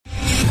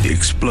The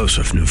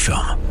explosive new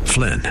film,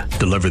 Flynn,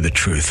 deliver the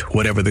truth,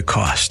 whatever the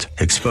cost,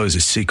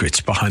 exposes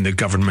secrets behind the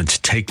government's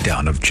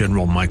takedown of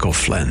General Michael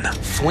Flynn.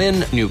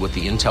 Flynn knew what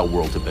the intel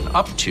world had been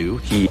up to.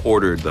 He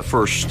ordered the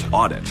first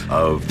audit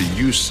of the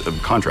use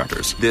of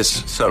contractors.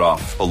 This set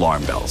off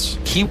alarm bells.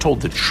 He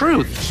told the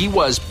truth. He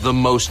was the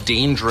most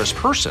dangerous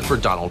person for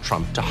Donald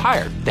Trump to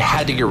hire. They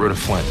had to get rid of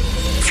Flynn.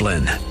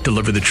 Flynn,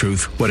 deliver the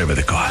truth, whatever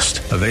the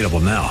cost. Available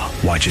now.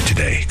 Watch it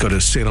today. Go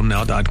to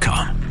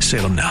salemnow.com.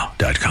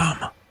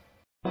 salemnow.com.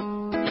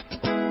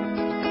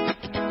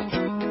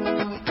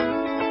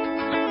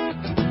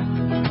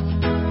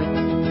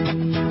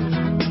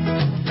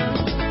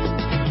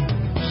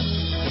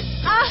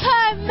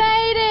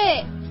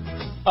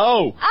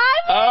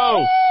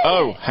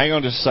 Oh, hang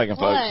on just a second,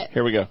 folks. What?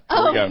 Here we go.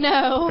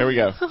 No. Here we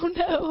go. Oh,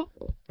 no.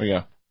 Here we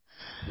go.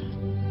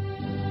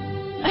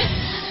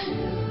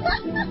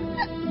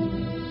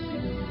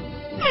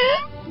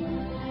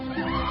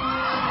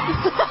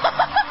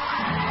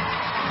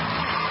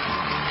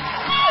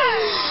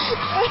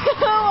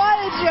 Why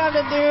did you have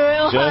to do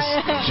it?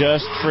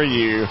 Just for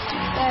you.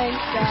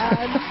 Thanks,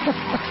 God.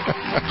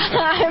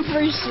 I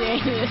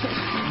appreciate it.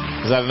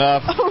 Is that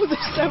enough? Oh, they're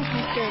so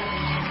good.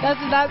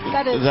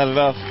 That is. Is that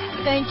enough?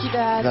 Thank you,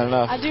 Dad. Is that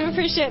enough? I do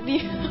appreciate the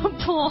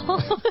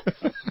applause.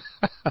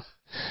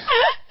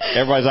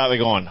 Everybody's out there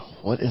going,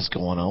 what is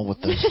going on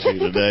with those two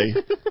today?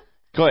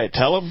 Go ahead,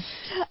 tell them.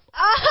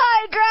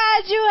 I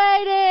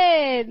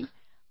graduated!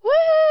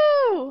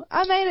 Woo!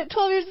 I made it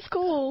 12 years of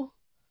school.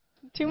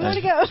 2 more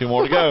to go. 2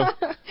 more to go.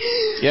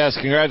 Yes,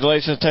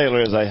 congratulations.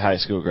 Taylor is a high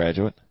school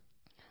graduate.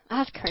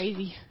 That's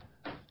crazy.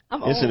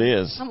 I'm yes, old. it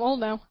is. I'm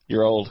old now.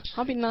 You're old.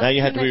 I'll be 9. Now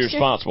you have to be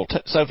responsible.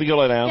 Sophie, go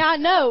lay down. Yeah, I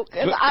know.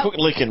 Quit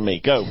licking me.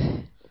 Go.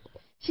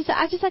 She said,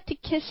 I just like to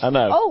kiss you. I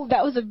know. Oh,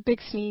 that was a big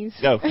sneeze.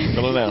 Go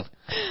lay down.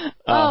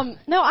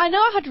 No, I know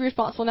I have to be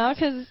responsible now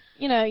because,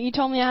 you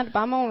told me I had to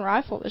buy my own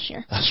rifle this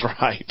year. That's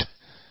right.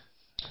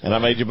 And I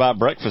made you buy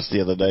breakfast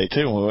the other day,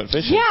 too, when we went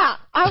fishing. Yeah.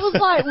 I was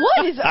like,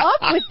 what is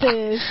up with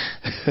this?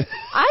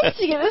 I used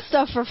to get this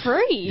stuff for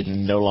free.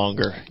 No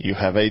longer. You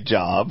have a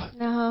job.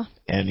 Uh-huh.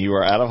 And you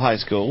are out of high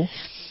school.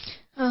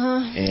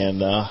 Uh-huh.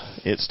 And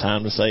it's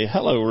time to say,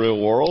 hello,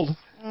 real world.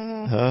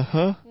 Mm-hmm.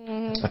 Uh-huh.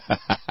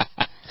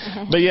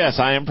 Mm-hmm. But, yes,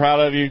 I am proud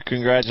of you.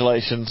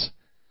 Congratulations.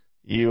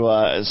 You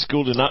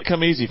school did not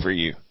come easy for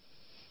you.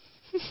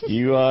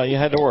 You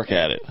had to work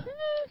at it.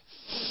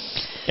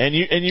 And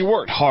you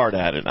worked hard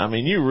at it. I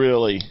mean,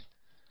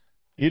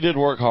 you did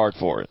work hard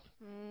for it.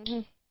 Mm-hmm.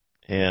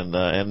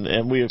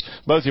 And we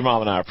both your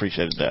mom and I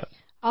appreciated that.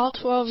 All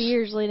 12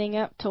 years leading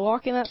up to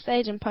walking that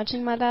stage and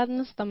punching my dad in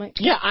the stomach.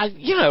 Yeah, I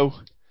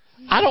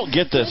don't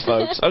get this,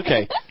 folks.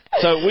 Okay,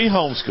 so we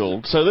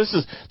homeschooled. So this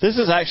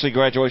is actually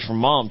graduation from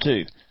Mom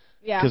too.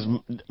 Yeah. Because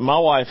my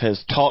wife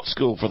has taught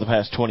school for the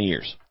past 20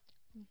 years,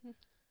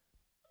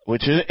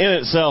 which in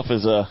itself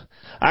is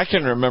I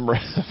can remember,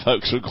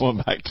 folks, we're going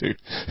back to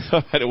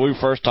we were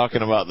first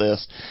talking about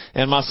this,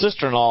 and my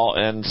sister-in-law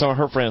and some of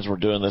her friends were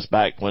doing this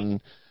back when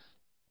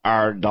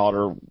our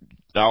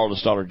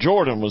oldest daughter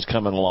Jordan was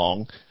coming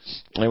along,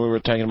 and we were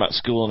talking about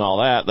school and all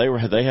that.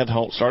 They had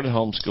started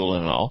homeschooling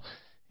and all,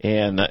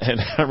 and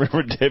I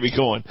remember Debbie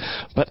going,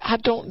 but I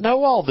don't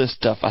know all this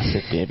stuff. I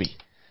said, Debbie,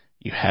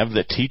 you have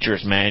the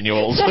teacher's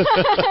manuals.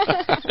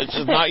 It's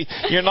just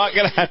you're not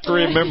going to have to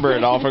remember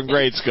it all from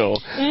grade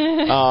school.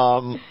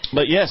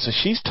 But yeah, so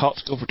she's taught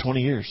school for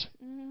 20 years.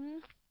 Mm-hmm.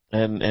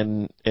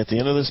 And at the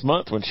end of this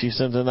month, when she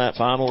sends in that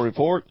final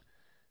report,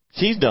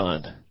 she's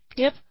done.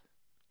 Yep.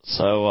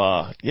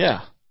 So,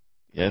 yeah,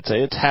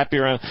 it's happy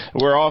around.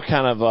 We're all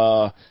kind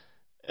of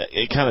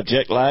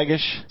jet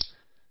laggish.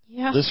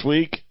 Yeah. This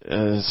week.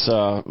 It's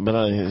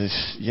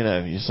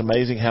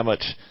amazing how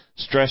much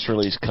stress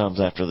release comes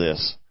after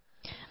this.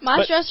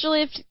 My stress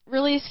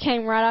release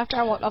came right after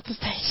I walked off the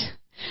stage.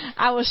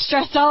 I was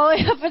stressed all the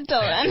way up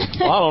until then.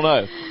 Well, I don't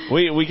know.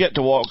 We get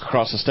to walk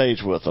across the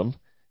stage with them.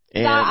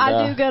 And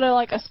I do go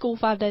to a school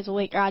 5 days a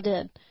week, or I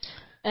did.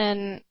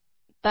 And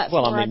that's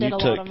where I did a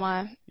lot of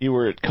my... You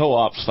were at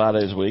co-ops 5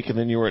 days a week, and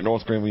then you were at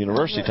North Greenville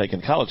University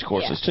taking college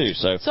courses, too.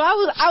 So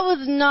I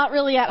was not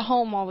really at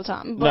home all the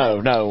time.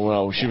 But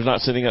No. She was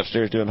not sitting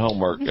upstairs doing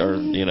homework, or,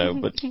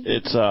 but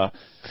it's...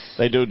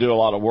 They do a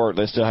lot of work.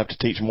 They still have to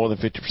teach more than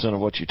 50% of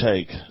what you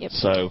take. Yep.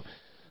 So,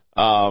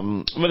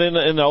 but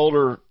in the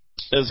older,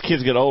 as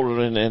kids get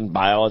older in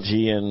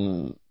biology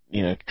and,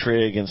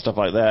 trig and stuff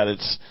like that,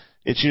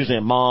 it's usually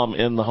a mom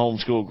in the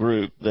homeschool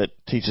group that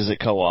teaches at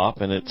co-op,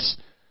 and it's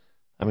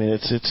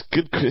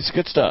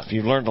good stuff.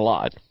 You've learned a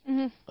lot.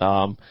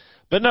 Mm-hmm.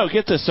 But no,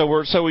 get this. So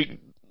we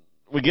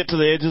get to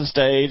the edge of the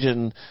stage,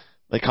 and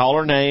they call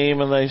her name,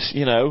 and they,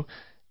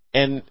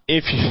 and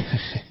if you,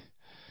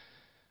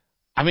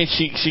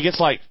 she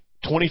gets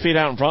 20 feet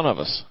out in front of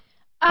us.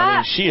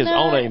 She is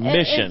on a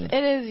mission.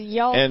 It is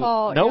y'all's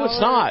fault. No,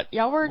 it's not.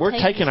 We're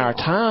taking our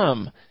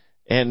time.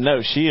 And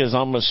no, she is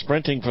almost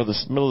sprinting for the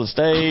middle of the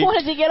stage. I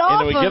wanted to get off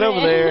And when we get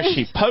over there,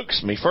 she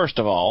pokes me, first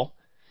of all.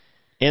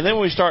 And then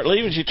when we start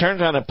leaving, she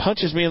turns around and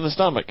punches me in the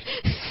stomach.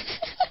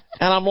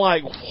 And I'm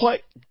like,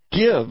 what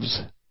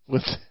gives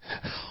with...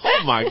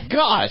 Oh, my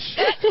gosh.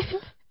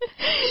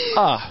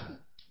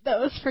 That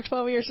was for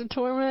 12 years of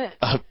torment.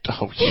 Oh,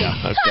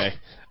 yeah, okay.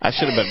 I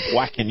should have been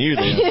whacking you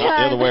then, not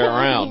the other way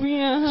around.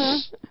 Yeah.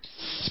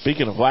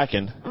 Speaking of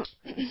whacking,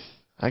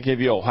 I gave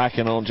you a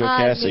whacking on Joe I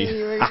Cassie. knew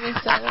you were going to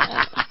say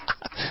that.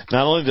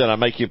 Not only did I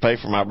make you pay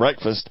for my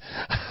breakfast,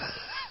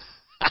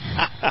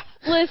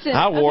 Listen.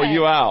 I wore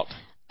you out.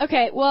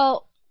 Okay,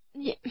 well,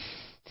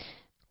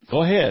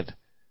 Go ahead.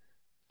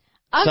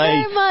 I'm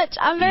Say, very much.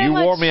 You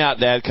wore me out,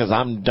 Dad, because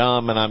I'm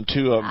dumb and I'm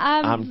too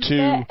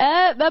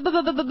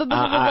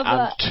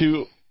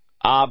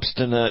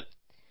obstinate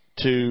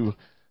to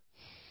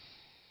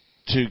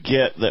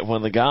get that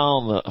when the guy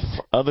on the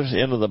other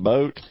end of the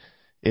boat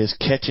is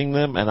catching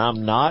them and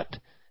I'm not,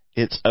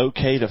 it's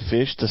okay to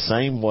fish the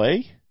same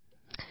way.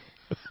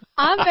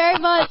 I'm very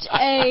much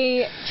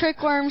a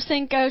trickworm,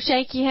 Cinco,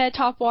 shaky head,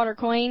 topwater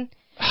queen.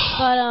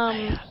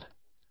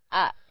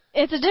 But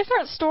it's a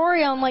different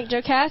story on Lake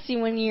Jocassee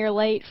when you're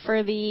late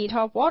for the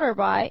topwater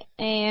bite,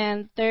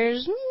 and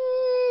there's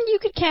you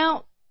could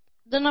count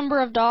the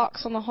number of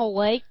docks on the whole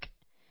lake.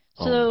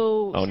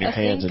 So on your a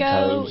hands Cinco,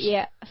 and toes.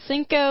 yeah, a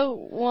Cinco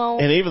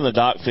won't. And even the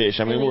dock fish.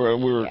 I mean,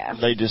 Yeah.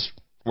 they just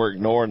were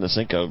ignoring the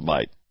Cinco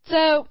bite.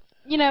 So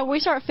we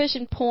start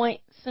fishing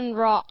points and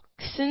rocks,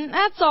 and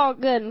that's all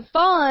good and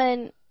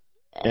fun.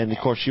 And of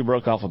course, you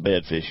broke off a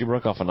bedfish. You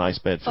broke off a nice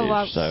bedfish. Oh,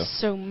 I was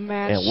so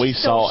mad. And we she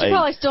saw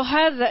probably still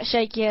has that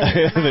shaky head.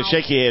 in her the mouth.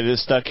 shaky head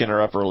is stuck in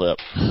her upper lip.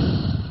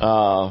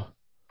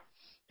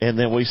 And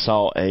then we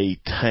saw a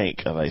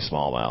tank of a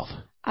smallmouth.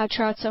 I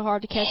tried so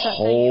hard to catch that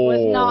thing. It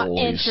was not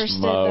Holy interested,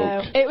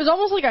 smoke. though. It was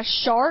almost like a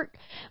shark.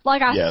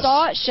 Like, I Yes.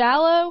 saw it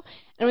shallow,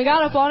 and we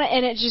got up on it,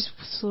 and it just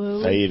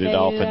slowly Faded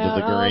off into out.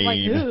 the I was like,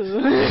 green. ooh.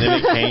 And then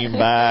it came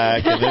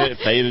back, and then it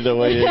faded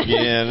away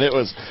again. It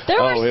was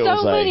There were it was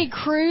so many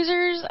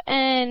cruisers,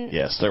 and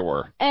Yes, there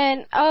were.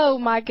 oh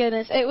my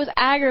goodness, it was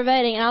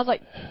aggravating. And I was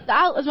like,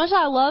 as much as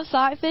I love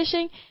sight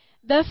fishing,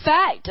 the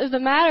fact of the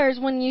matter is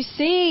when you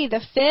see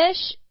the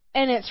fish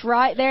and it's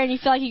right there and you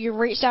feel like you can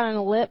reach down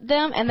and lip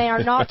them and they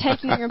are not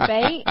taking your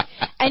bait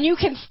and you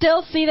can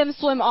still see them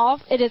swim off,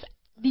 it is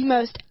the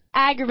most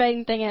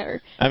aggravating thing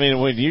ever. I mean,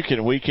 when you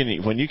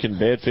can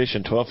bed fish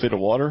in 12 feet of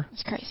water,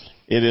 It's crazy.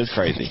 it is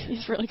crazy.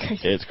 It's really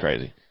crazy. It's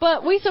crazy.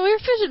 But we were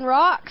fishing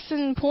rocks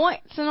and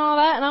points and all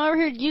that, and I'm over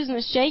here using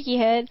a shaky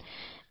head,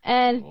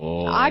 and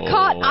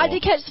I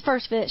did catch the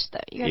first fish though.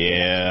 You gotta do that.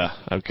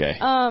 Yeah. Okay.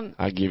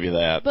 I give you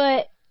that.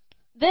 But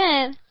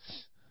then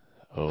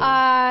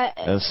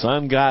the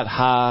sun got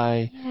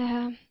high,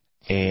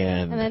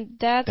 and then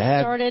Dad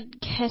started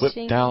catching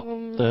whipped out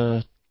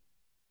the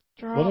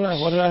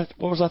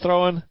what was I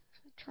throwing?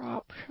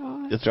 Drop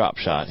shot. The drop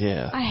shot.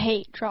 Yeah. I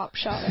hate drop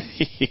shotting.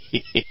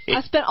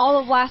 I spent all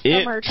of last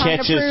summer trying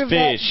to prove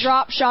that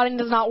drop shotting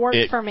does not work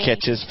for me. It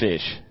catches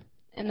fish.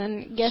 And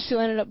then guess who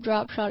ended up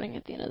drop shotting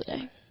at the end of the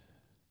day?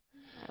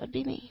 That would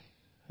be me.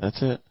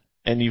 That's it.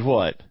 And you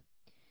what?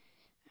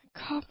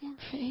 Caught more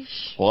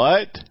fish.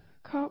 What?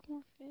 Caught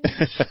more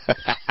fish.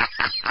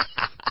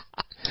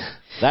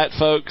 That,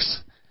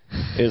 folks,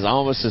 is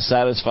almost as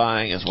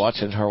satisfying as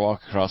watching her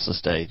walk across the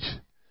stage.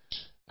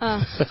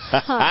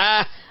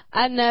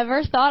 I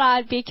never thought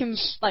I'd be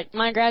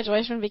my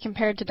graduation would be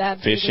compared to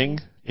Dad's fishing.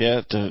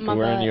 Yeah, to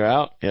wearing you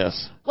out.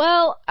 Yes.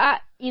 Well, I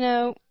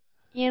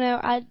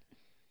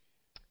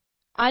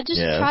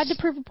just tried to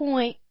prove a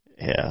point.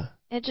 Yeah.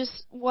 It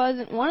just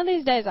wasn't. One of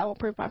these days, I will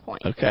prove my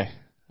point. Okay.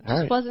 All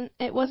right.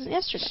 It wasn't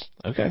yesterday.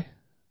 Okay.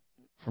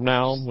 From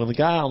now on, with the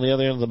guy on the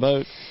other end of the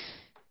boat,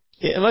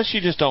 unless you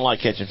just don't like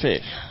catching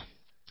fish,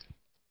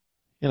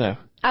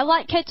 I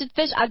like catching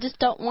fish. I just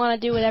don't want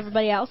to do what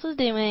everybody else is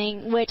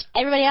doing, which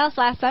everybody else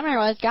last summer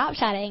was drop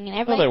shotting, and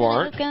everybody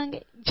was going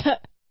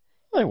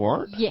They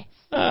weren't. Yes.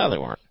 No, they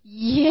weren't.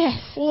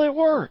 Yes. Well, it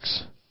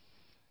works.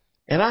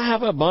 And I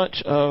have a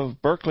bunch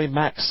of Berkeley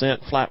Max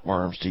scent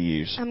flatworms to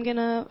use. I'm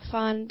gonna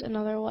find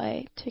another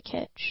way to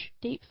catch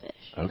deep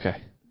fish. Okay.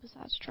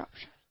 Besides drop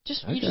shot.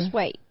 You just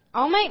wait.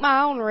 I'll make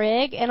my own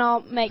rig, and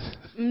I'll make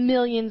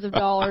millions of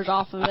dollars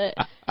off of it.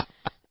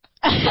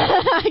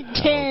 I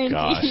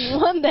guarantee you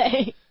one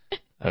day.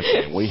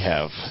 Okay, we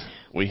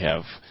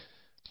have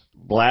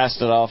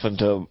blasted off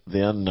into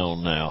the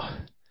unknown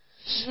now.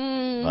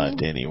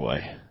 But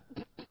anyway.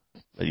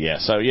 But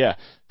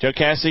Joe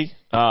Cassie,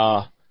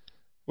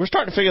 we're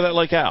starting to figure that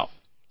lake out.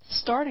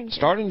 Starting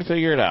to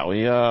figure it out.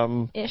 We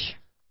ish.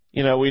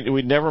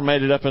 We never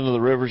made it up into the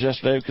rivers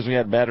yesterday because we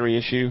had a battery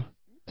issue.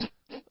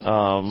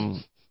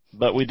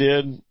 But we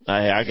did.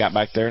 I got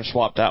back there and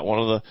swapped out one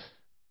of the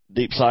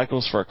deep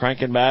cycles for a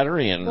cranking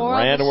battery and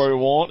ran to where we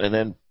want, and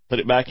then put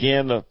it back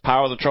in to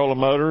power the trolling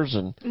motors.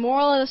 And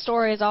moral of the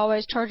story is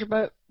always charge your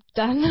boat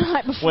done the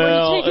night before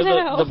you take it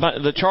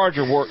out. The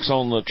charger works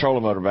on the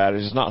trolling motor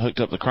batteries. It's not hooked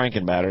up to the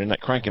cranking battery, and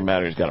that cranking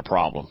battery's got a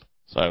problem.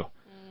 So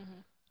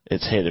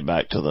it's headed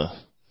back to the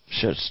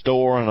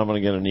store, and I'm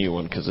going to get a new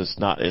one because it's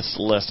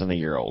less than a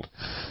year old.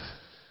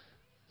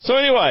 So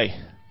anyway.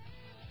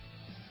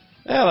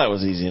 Yeah, that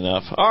was easy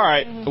enough. All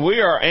right,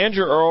 we are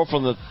Andrew Earl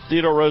from the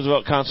Theodore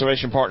Roosevelt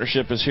Conservation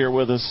Partnership is here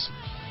with us.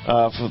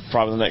 for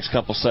probably the next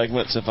couple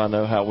segments if I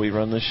know how we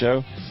run this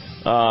show.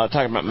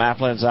 Talking about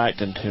Maplands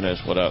Act and who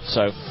knows what else.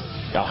 So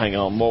y'all hang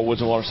on. More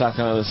Woods and Water South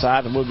Carolina on the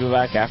side, and we'll be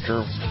back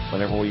after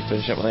whenever we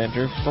finish up with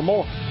Andrew for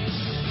more.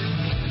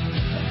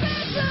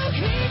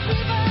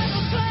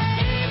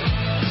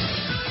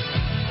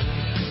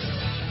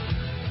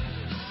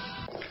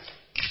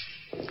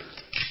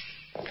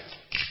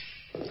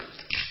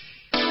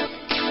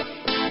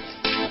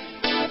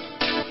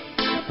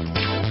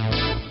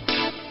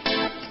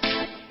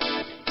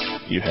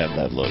 You have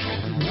that look.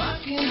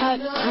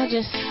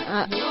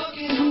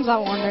 Sometimes I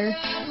wonder.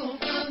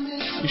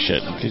 You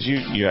shouldn't, because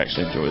you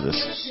actually enjoy this.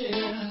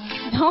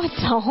 No, I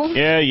don't.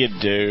 Yeah, you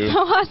do.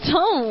 No, I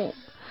don't.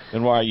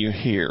 Then why are you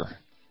here?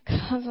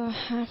 Because I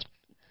have to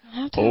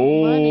have money.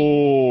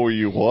 Oh,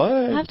 you what?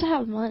 I have to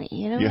have money,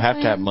 you know. You have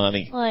to have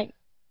money. Like,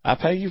 I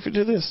pay you for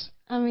do this?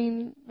 I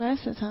mean,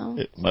 most of the time.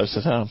 Most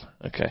of the time?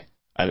 Okay.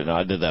 I didn't know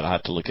I did that. I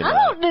have to look at I that.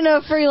 don't do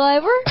no free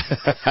labor.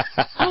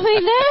 I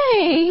mean,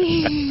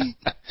 dang.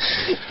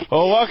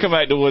 Well, welcome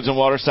back to Woods and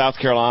Water, South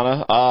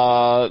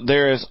Carolina.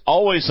 There is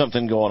always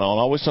something going on,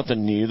 always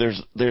something new.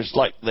 There's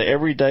like the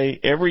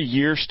every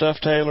year stuff,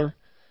 Taylor,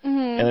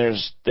 and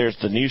there's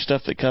the new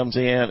stuff that comes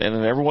in, and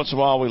then every once in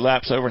a while we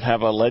lapse over and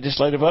have a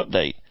legislative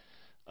update.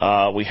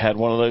 We had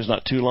one of those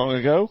not too long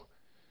ago,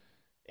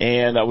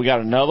 and we got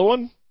another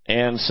one,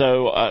 and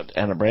so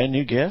and a brand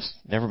new guest,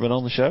 never been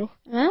on the show.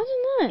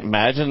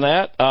 Imagine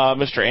that.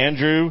 Mr.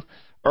 Andrew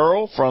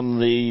Earl from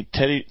the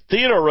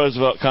Theodore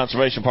Roosevelt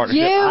Conservation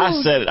Partnership.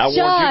 I said it. I warned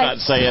you not to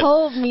say it.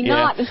 Told me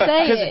not to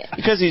say it.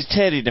 Because he's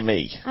Teddy to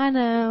me. I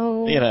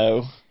know. You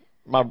know,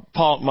 my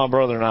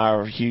brother and I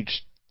are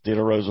huge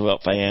Theodore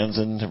Roosevelt fans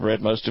and have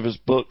read most of his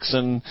books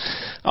and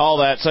all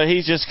that. So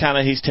he's just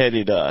he's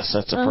Teddy to us.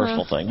 That's a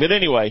personal thing. But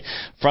anyway,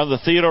 from the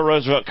Theodore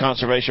Roosevelt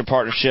Conservation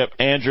Partnership,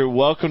 Andrew,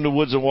 welcome to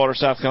Woods and Water,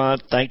 South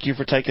Carolina. Thank you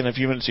for taking a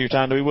few minutes of your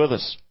time to be with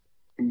us.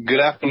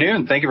 Good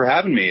afternoon. Thank you for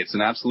having me. It's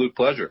an absolute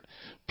pleasure.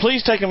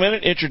 Please take a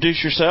minute,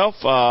 introduce yourself,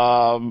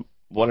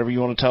 whatever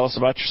you want to tell us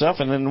about yourself,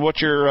 and then what's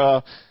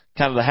your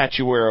kind of the hat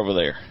you wear over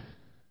there.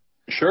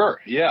 Sure.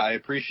 Yeah, I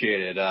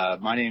appreciate it.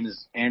 My name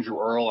is Andrew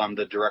Earl. I'm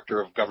the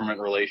Director of Government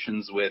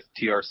Relations with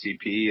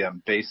TRCP.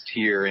 I'm based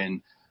here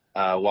in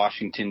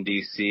Washington,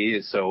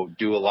 D.C., so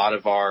do a lot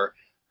of our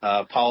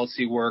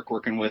policy work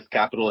working with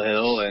Capitol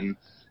Hill and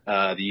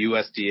the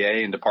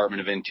USDA and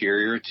Department of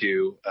Interior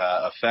to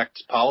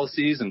affect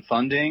policies and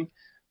funding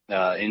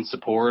in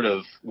support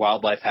of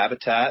wildlife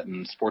habitat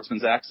and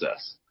sportsman's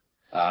access.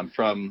 I'm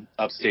from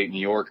upstate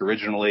New York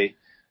originally,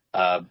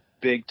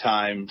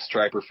 big-time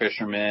striper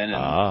fisherman.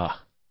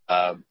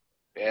 And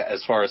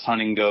as far as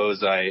hunting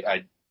goes,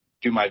 I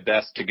do my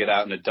best to get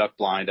out in a duck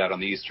blind out on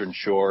the eastern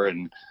shore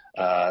and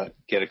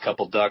get a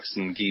couple ducks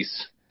and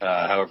geese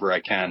however I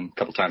can a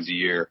couple times a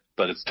year.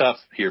 But it's tough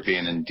here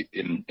being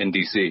in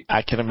D.C.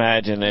 I can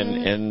imagine.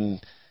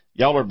 And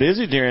y'all are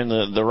busy during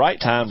the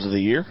right times of the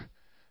year.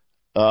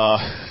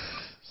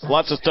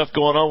 Lots of stuff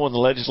going on when the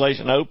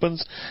legislation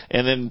opens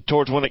and then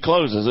towards when it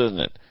closes, isn't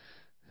it?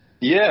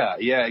 Yeah,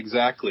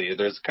 exactly.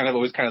 There's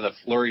always the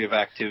flurry of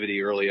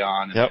activity early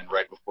on, and then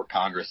right before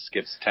Congress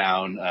skips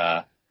town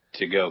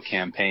to go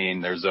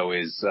campaign, there's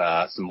always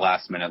some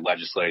last-minute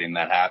legislating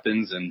that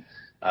happens. And,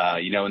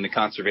 in the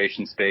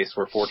conservation space,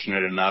 we're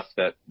fortunate enough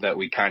that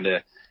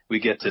we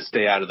get to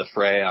stay out of the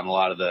fray on a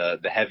lot of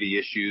the heavy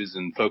issues,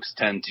 and folks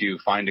tend to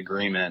find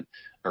agreement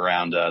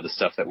around the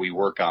stuff that we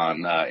work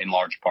on in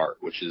large part,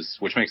 which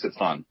makes it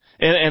fun.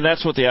 And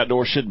that's what the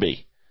outdoors should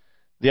be.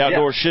 The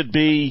outdoors should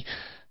be,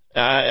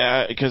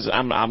 because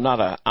I'm not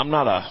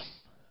a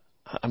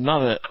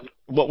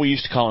what we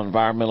used to call an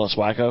environmentalist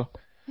wacko.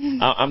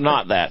 I'm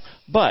not that,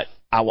 but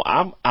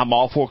I'm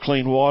all for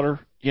clean water.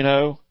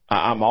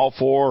 I'm all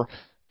for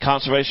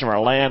conservation of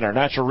our land, our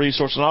natural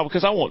resources, and all,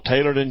 because I want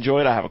Taylor to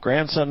enjoy it. I have a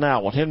grandson now.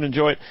 I want him to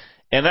enjoy it,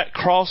 and that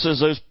crosses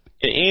those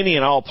any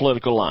and all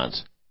political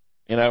lines.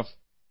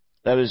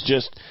 That is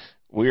just,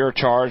 we are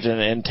charged,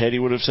 and Teddy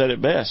would have said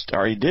it best,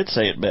 or he did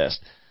say it best.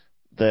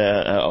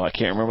 I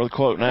can't remember the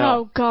quote now.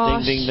 Oh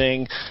gosh. Ding,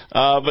 ding, ding.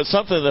 But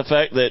something to the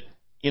effect that,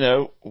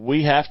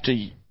 we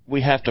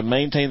have to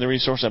maintain the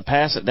resource and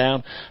pass it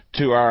down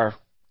to our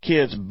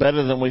kids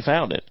better than we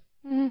found it.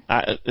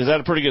 Mm-hmm. Is that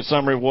a pretty good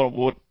summary of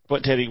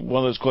what Teddy,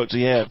 one of those quotes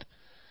he had?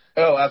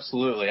 Oh,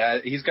 absolutely.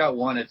 He's got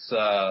one. It's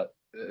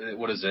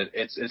what is it?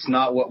 It's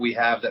not what we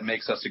have that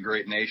makes us a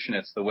great nation.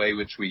 It's the way in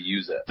which we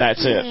use it.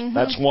 That's it. Mm-hmm.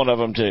 That's one of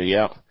them too.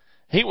 Yeah.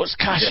 He was,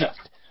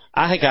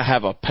 I think I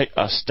have a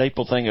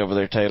staple thing over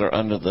there, Taylor,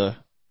 under the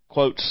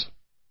quotes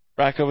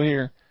rack over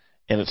here,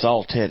 and it's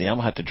all Teddy. I'm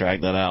gonna have to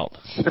drag that out.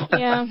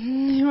 Yeah,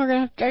 we're gonna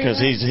have to drag it out. Because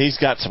he's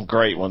got some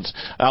great ones.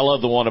 I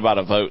love the one about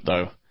a vote,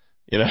 though.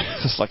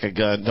 It's like a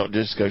gun. Don't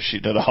just go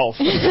shooting it off.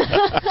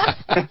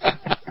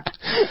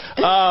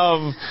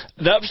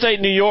 The upstate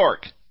New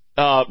York,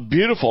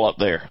 beautiful up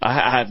there.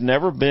 I've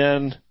never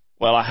been.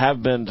 Well, I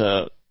have been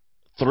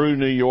through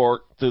New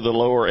York, through the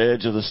lower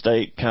edge of the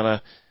state, kind of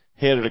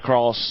headed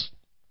across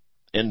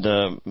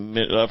into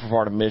the upper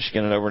part of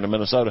Michigan and over into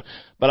Minnesota.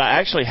 But I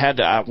actually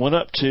I went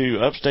up to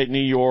upstate New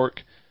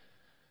York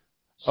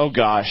Oh,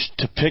 gosh,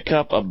 to pick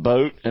up a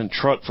boat and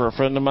truck for a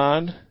friend of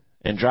mine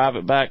and drive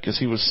it back because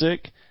he was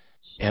sick.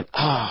 And,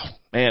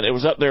 man, it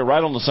was up there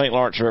right on the St.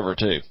 Lawrence River,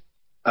 too.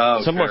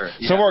 Oh, somewhere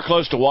sure.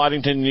 Close to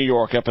Waddington, New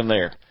York, up in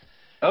there.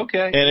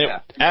 Okay. And it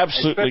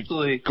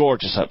absolutely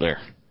gorgeous up there.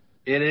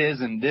 It is,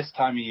 and this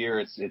time of year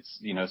it's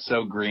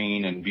so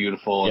green and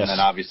beautiful, yes. And then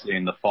obviously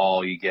in the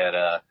fall you get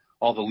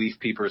all the leaf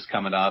peepers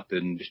coming up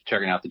and just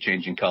checking out the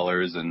changing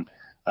colors, and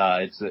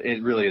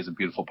it really is a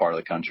beautiful part of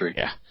the country.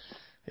 Yeah,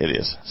 it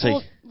is. See,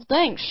 well,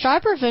 thanks,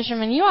 striper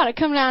fisherman. You ought to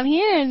come down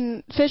here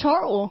and fish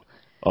Hartwell.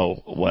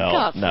 Oh,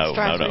 well, no.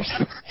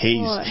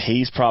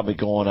 He's probably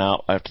going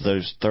out after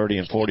those 30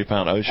 and 40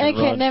 pound ocean run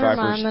stripers. Okay, never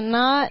mind.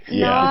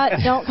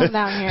 Don't come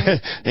down here.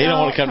 He don't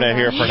want to come down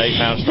here for an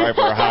 8-pound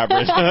striper or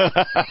hybrid.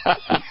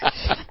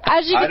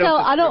 As you can tell,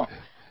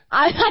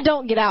 I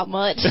don't get out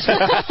much.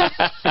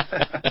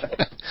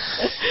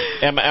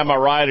 Am I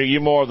right? Are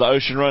you more of the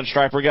ocean run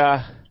striper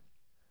guy?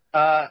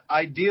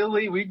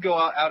 Ideally, we'd go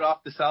out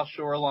off the South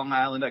Shore of Long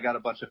Island. I got a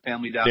bunch of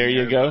family down there.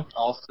 There you go.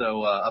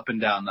 Also, up and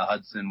down the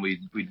Hudson,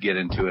 we'd get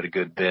into it a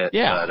good bit.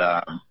 Yeah.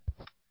 But,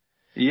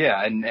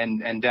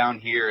 and down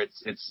here,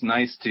 it's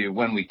nice to,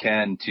 when we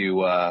can,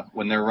 to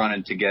when they're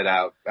running, to get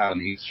out on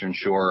the Eastern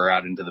Shore or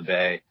out into the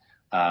Bay,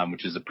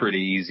 which is a pretty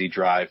easy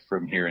drive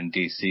from here in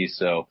D.C.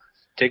 So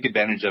take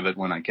advantage of it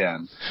when I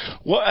can.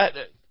 Well,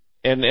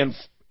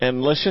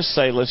 and let's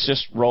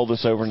just roll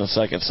this over in the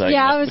second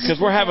segment, because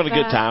we're having a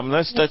good time. And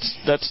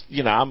that's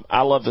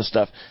I love this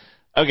stuff.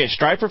 Okay,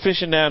 striper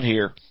fishing down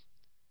here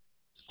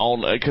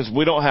because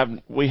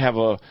we have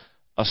a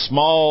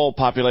small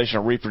population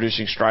of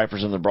reproducing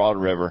stripers in the Broad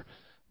River,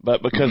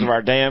 but because of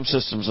our dam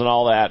systems and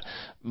all that,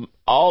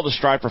 all the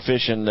striper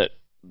fishing that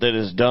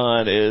is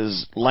done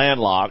is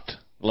landlocked,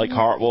 Lake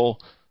Hartwell,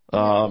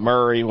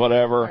 Murray,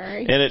 whatever,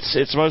 and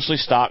it's mostly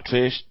stocked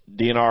fish.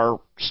 DNR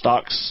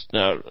stocks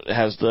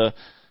has the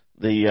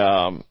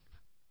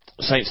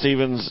St.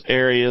 Stephen's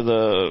area,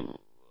 the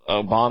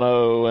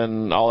Bono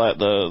and all that,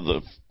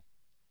 the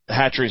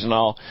hatcheries and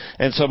all,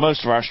 and so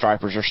most of our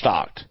stripers are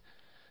stocked.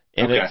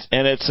 And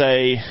it's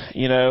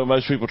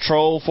most people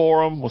troll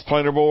for them with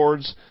planer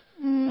boards,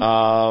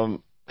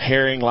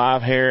 herring,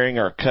 live herring,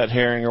 or cut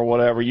herring or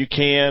whatever. You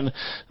can.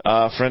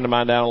 A friend of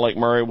mine down in Lake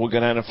Murray will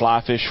go down and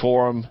fly fish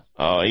for them,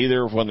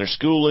 either when they're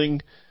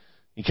schooling,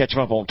 you catch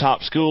them up on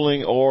top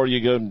schooling, or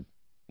you go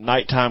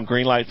nighttime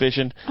green light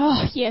fishing.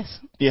 Oh, yes.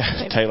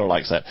 Yeah, Taylor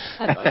likes that.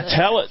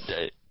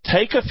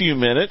 Take a few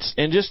minutes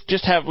and let's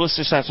just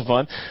have some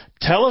fun.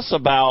 Tell us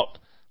about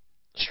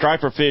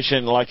striper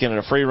fishing, like in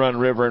a free run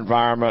river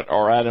environment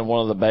or out in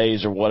one of the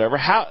bays or whatever.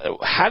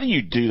 How do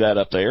you do that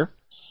up there?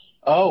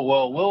 Oh,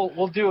 well,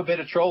 we'll do a bit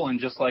of trolling,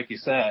 just like you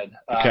said.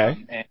 Okay.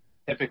 And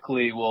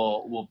typically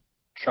we'll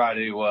try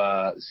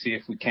to see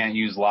if we can't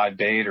use live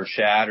bait or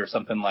shad or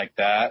something like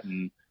that.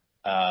 And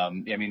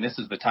this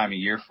is the time of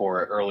year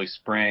for it, early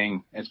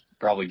spring. It's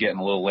probably getting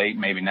a little late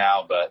maybe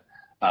now, but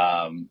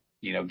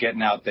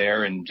getting out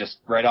there and just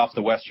right off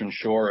the western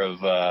shore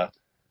of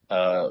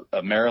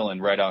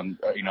Maryland, right on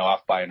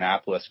off by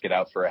Annapolis, get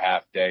out for a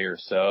half day or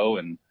so,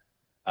 and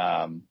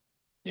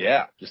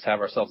just have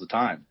ourselves a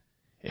time.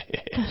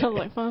 That sounds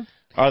like fun.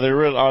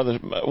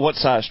 What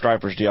size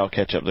stripers do y'all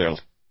catch up there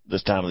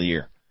this time of the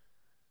year?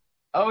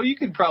 Oh, you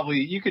could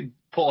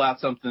pull out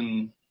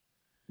something,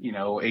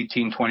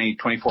 18, 20,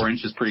 24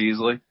 inches pretty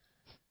easily.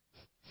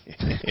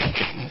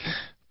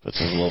 Puts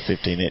a little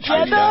 15-inch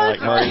down like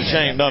Murray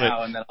Shane, don't it?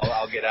 And then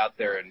I'll get out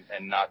there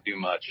and not do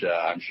much,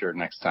 I'm sure,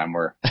 next time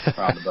we're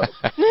on the boat.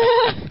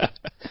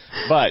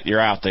 But you're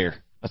out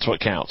there. That's what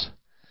counts.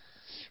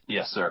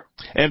 Yes, sir.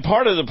 And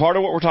part of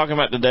what we're talking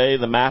about today,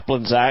 the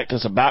Maplins Act,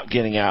 is about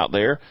getting out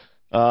there.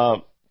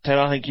 Ted,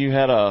 I think you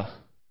had a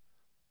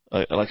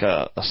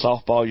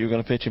softball you were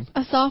going to pitch him.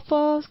 A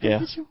softball?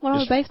 Yeah. What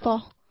about a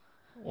baseball?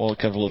 Well, it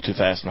comes a little too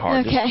fast and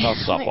hard. Okay.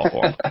 Just talk softball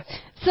for him.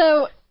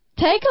 So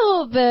take a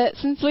little bit,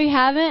 since we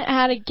haven't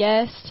had a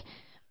guest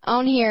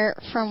on here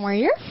from where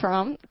you're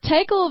from,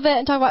 take a little bit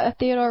and talk about the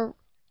Theodore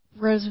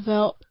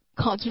Roosevelt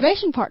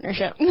Conservation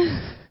Partnership.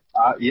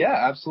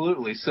 Yeah,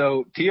 absolutely.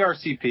 So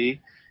TRCP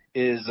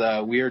is,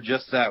 we are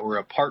just that. We're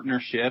a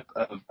partnership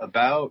of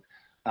about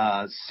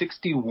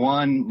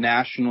 61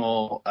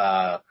 national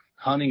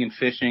hunting and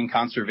fishing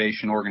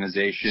conservation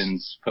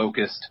organizations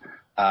focused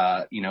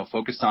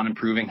on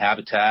improving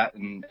habitat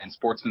and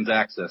sportsmen's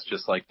access,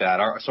 just like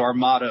that. Our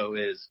motto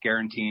is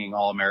guaranteeing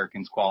all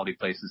Americans quality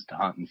places to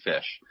hunt and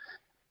fish.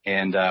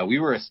 And we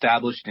were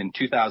established in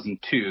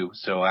 2002,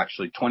 so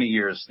actually 20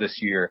 years this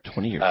year,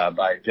 20 years.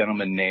 By a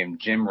gentleman named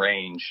Jim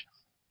Range,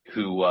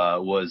 who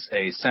was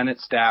a Senate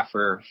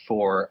staffer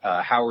for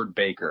Howard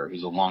Baker,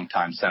 who's a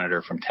longtime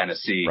senator from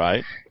Tennessee.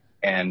 Right.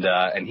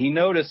 And he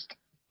noticed,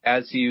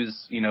 as he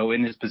was,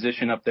 in his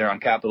position up there on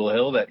Capitol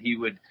Hill, that he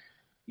would,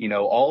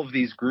 all of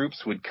these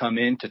groups would come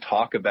in to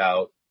talk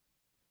about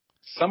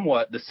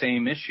somewhat the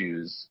same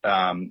issues.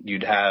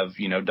 You'd have,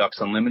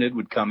 Ducks Unlimited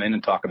would come in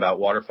and talk about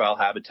waterfowl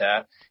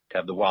habitat. You'd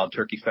have the Wild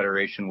Turkey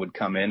Federation would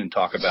come in and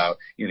talk about,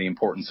 the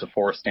importance of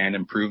forest stand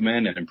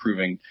improvement and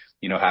improving,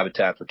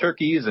 habitat for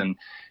turkeys. And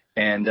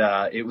And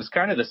it was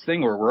kind of this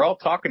thing where we're all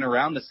talking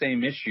around the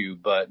same issue,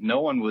 but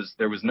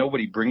there was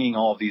nobody bringing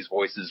all of these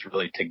voices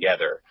really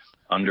together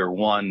under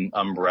one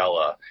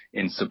umbrella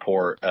in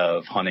support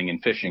of hunting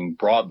and fishing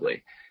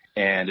broadly.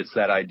 And it's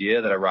that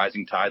idea that a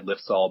rising tide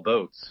lifts all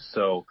boats.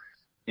 So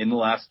in the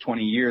last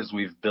 20 years,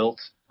 we've built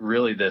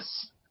really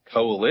this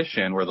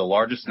coalition. We're the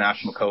largest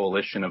national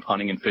coalition of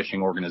hunting and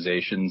fishing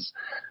organizations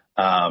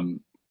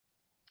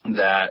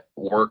that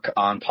work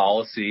on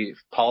policies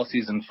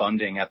and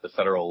funding at the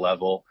federal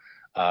level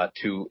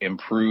to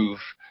improve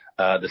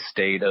the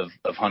state of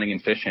hunting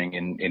and fishing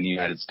in the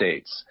United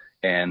States,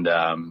 and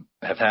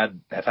have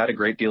had a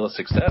great deal of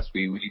success.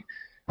 We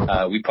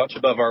punch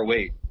above our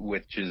weight,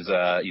 which is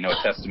a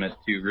testament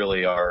to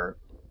really our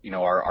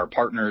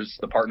partners,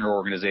 the partner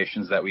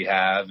organizations that we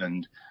have,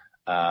 and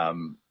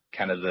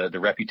kind of the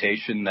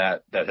reputation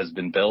that has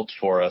been built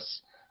for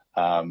us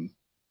on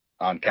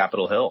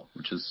Capitol Hill,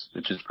 which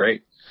is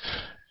great.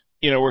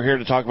 We're here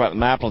to talk about the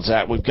Maplin's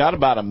Act. We've got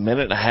about a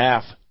minute and a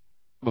half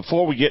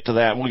before we get to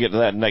that, and we'll get to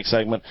that in the next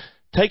segment.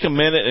 Take a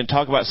minute and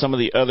talk about some of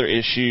the other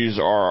issues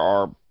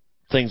or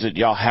things that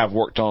y'all have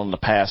worked on in the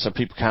past, so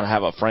people kind of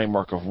have a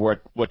framework of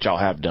what y'all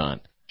have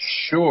done.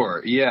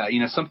 Sure. Yeah.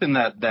 Something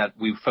that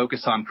we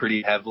focus on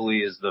pretty heavily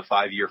is the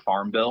 5-year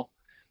Farm Bill.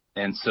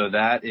 And so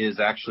that is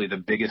actually the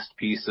biggest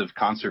piece of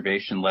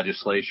conservation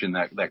legislation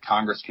that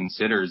Congress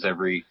considers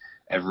every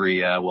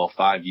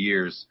 5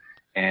 years.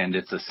 And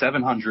it's a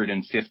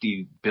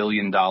 $750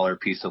 billion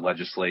piece of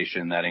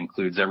legislation that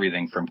includes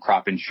everything from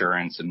crop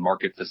insurance and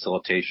market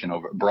facilitation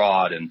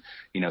abroad and,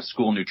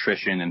 school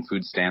nutrition and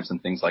food stamps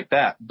and things like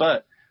that.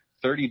 But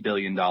 $30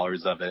 billion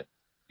of it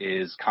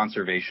is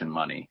conservation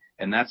money.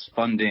 And that's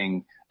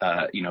funding,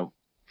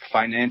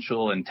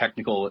 financial and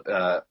technical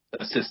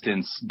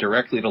assistance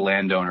directly to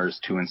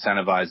landowners to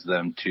incentivize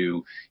them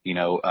to,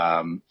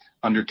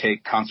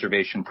 undertake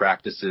conservation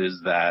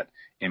practices that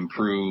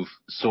improve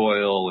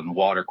soil and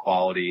water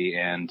quality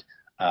and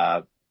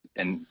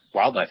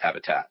wildlife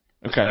habitat,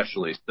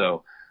 especially.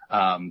 So,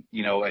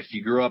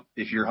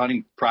 if you're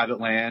hunting private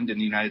land in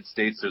the United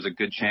States, there's a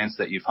good chance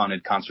that you've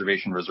hunted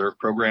Conservation Reserve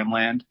Program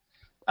land.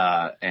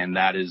 And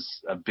that is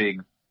a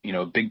big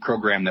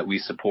program that we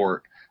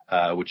support,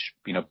 which,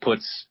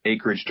 puts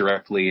acreage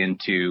directly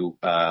into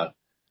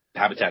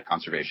habitat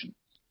conservation.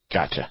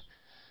 Gotcha.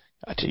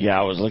 Yeah,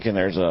 I was looking.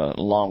 There's a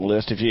long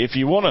list. If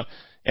you want to,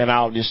 and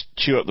I'll just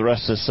chew up the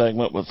rest of this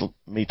segment with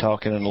me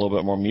talking and a little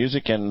bit more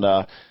music. And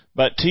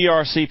but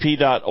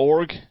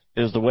trcp.org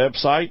is the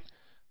website.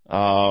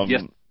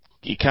 Yes.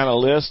 You kind of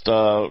list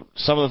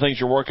some of the things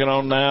you're working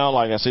on now.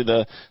 Like I see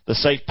the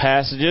safe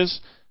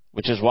passages,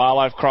 which is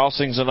wildlife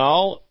crossings and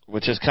all,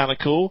 which is kind of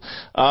cool.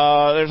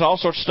 There's all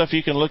sorts of stuff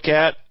you can look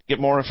at,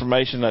 get more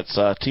information. That's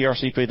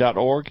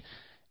trcp.org.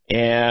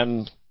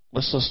 And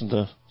let's listen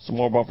to some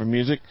more bumper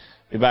music.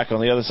 Be back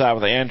on the other side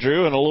with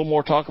Andrew and a little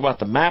more talk about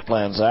the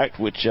Maplands Act,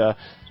 which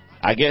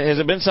I get. Has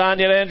it been signed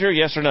yet, Andrew?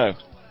 Yes or no?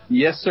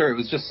 Yes, sir. It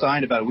was just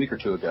signed about a week or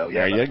two ago.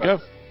 Yeah, there you go.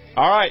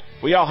 All right.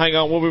 We all hang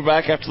on. We'll be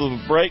back after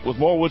the break with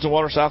more Woods and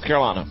Water, South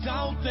Carolina.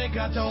 Don't think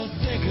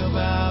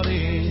about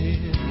it.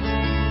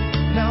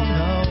 No.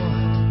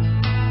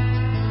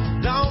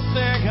 Don't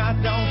think I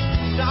don't.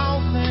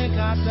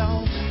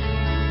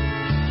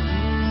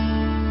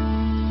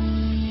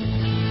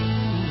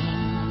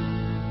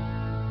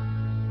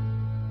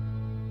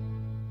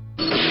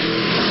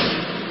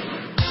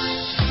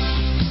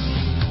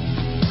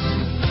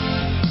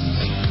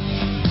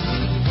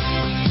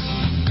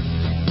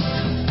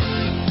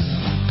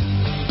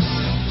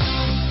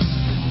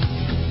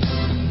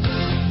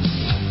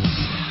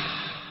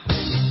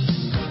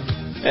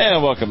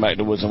 And welcome back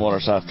to Woods and Water,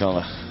 South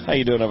Carolina. How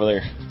you doing over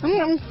there?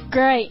 I'm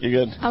great. You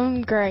good?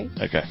 I'm great.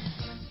 Okay.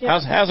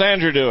 Yep. How's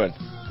Andrew doing?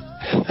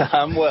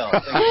 I'm well.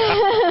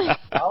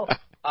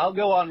 I'll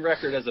go on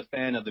record as a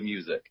fan of the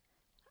music.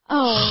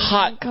 Oh,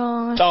 hot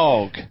gosh.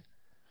 dog.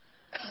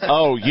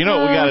 Oh, you know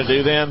what we got to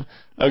do then?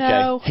 Okay.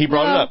 No, he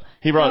brought it up.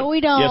 He brought it. No,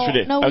 we don't. Yes, we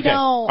did. No, we okay. don't.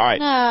 All right.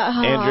 No.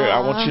 Andrew,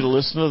 I want you to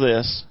listen to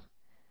this,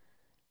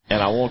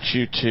 and I want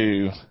you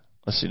to,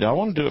 let's see, do I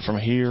want to do it from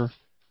here?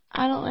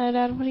 I don't know,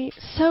 Dad. What do you...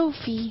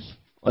 Sophie.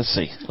 Let's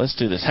see. Let's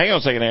do this. Hang on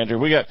a second, Andrew.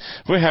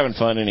 We're having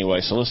fun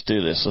anyway, so let's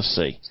do this. Let's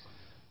see.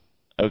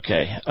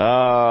 Okay.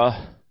 All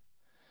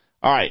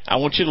right. I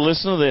want you to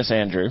listen to this,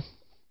 Andrew.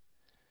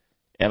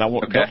 And I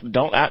want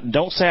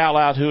don't say out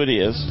loud who it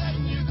is.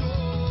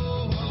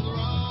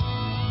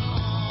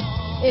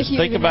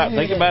 Think about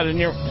it in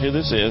your who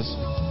this is.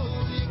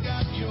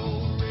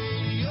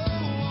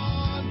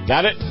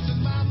 Got it?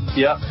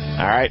 Yep.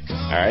 All right.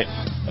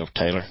 Oh,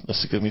 Taylor,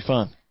 this is gonna be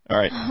fun. All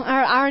right.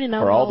 I already know.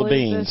 For all the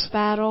beans. This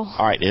battle.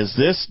 All right. Is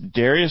this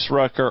Darius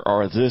Rucker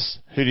or is this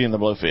Hootie and the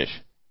Blowfish?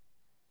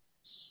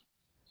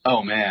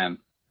 Oh man.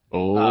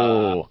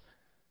 Oh.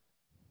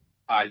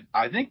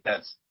 I think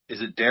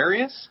is it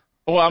Darius?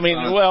 Well, I mean,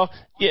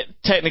 yeah,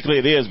 technically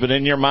it is, but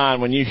in your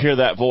mind, when you hear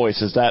that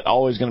voice, is that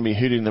always going to be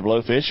Hootie and the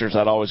Blowfish, or is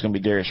that always going to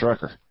be Darius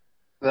Rucker?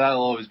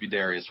 That'll always be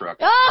Darius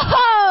Rucker.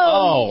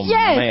 Oh,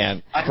 yes.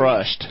 Man,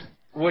 crushed.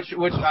 Which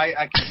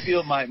I can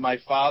feel my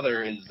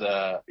father is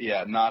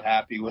not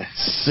happy with.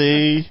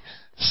 See.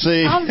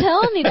 I'm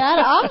telling you, Dad,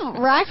 I'm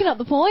racking up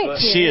the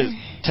points here.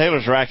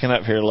 Taylor's racking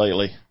up here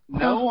lately.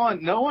 No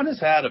one has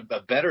had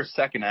a better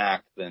second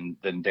act than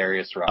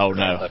Darius Rucker. Oh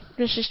no,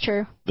 this is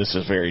true. This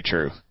is very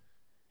true.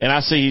 And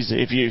I see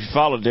if you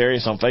follow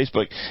Darius on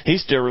Facebook,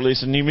 he's still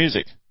releasing new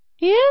music.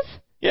 He is?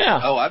 Yeah.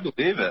 Oh, I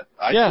believe it.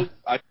 I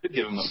should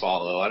give him a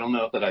follow. I don't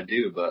know that I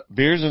do, but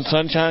Beers and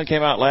Sunshine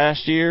came out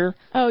last year.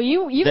 Oh,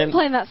 you've been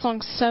playing that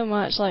song so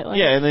much lately.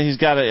 Yeah, and then he's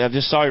got I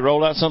just saw he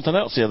rolled out something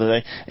else the other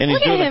day, and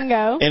Look at him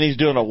go. And he's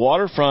doing a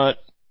waterfront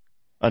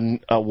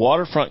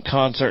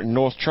concert in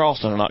North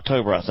Charleston in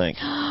October, I think.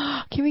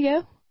 Can we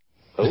go?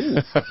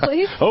 Oh,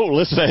 please. Oh,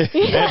 listen, Andrew's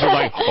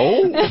like,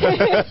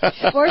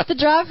 oh. Worth the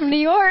drive from New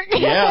York.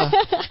 Yeah,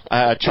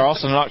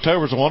 Charleston in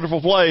October is a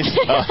wonderful place.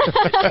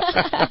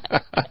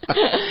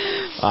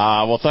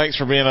 Well, thanks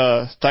for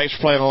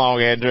playing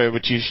along, Andrew.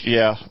 But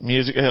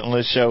music on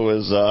this show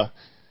is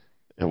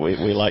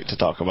we like to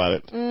talk about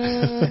it.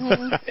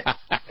 Mm-hmm.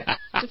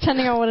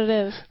 Depending on what it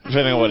is.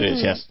 Depending on what it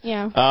is, yes.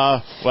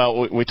 Yeah.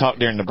 Well, we talked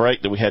during the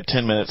break that we had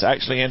 10 minutes.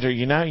 Actually, Andrew,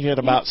 you had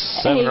about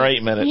 7 or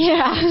 8 minutes.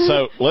 Yeah.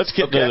 So let's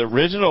get to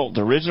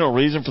the original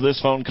reason for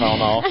this phone call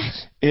now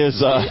is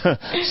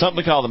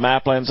something called the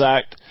Maplands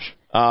Act.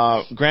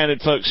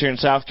 Granted, folks here in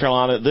South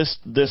Carolina,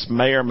 this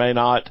may or may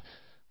not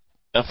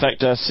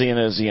affect us, seeing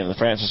as the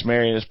Francis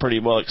Marion is pretty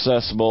well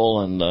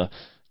accessible, and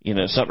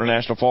Sumter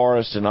National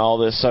Forest and all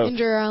this. So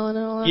Ginger Island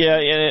and all that. Yeah,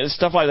 and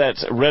stuff like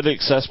that's readily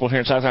accessible here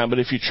in South Carolina. But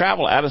if you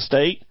travel out of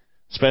state,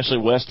 especially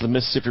west of the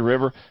Mississippi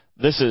River,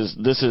 this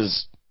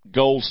is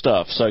gold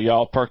stuff. So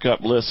y'all perk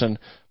up, listen,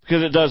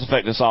 because it does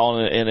affect us all,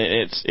 and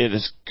it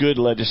is good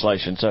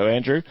legislation. So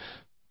Andrew,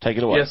 take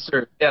it away. Yes,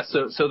 sir. Yeah.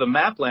 So the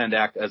Mapland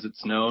Act, as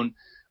it's known,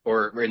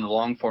 or in the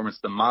long form, it's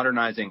the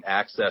Modernizing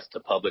Access to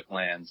Public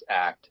Lands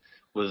Act,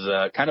 was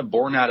kind of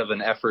born out of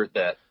an effort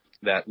that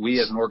we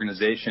as an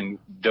organization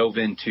dove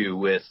into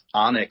with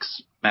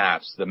Onyx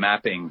Maps, the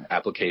mapping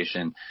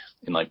application,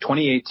 in like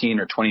 2018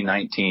 or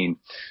 2019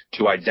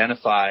 to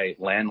identify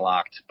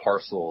landlocked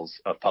parcels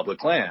of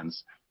public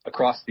lands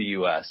across the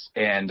U.S.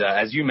 And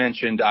as you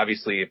mentioned,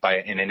 obviously,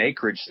 in an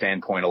acreage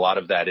standpoint, a lot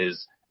of that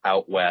is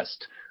out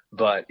west.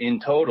 But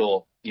in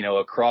total,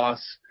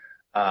 across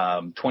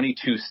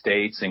 22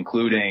 states,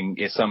 including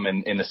some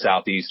in the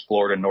Southeast,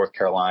 Florida, North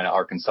Carolina,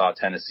 Arkansas,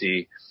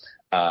 Tennessee,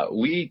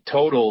 we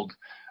totaled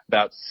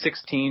about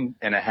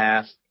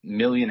 16.5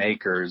 million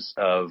acres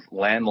of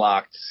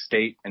landlocked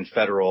state and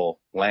federal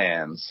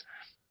lands,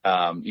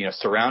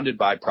 surrounded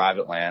by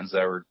private lands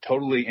that were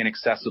totally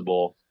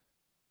inaccessible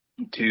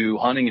to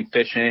hunting and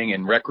fishing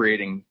and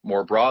recreating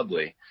more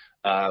broadly,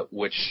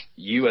 which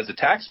you as a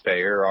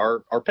taxpayer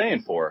are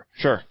paying for.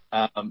 Sure.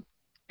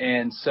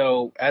 And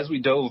so as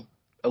we dove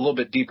a little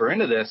bit deeper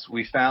into this,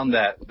 we found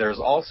that there's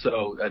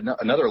also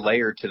another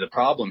layer to the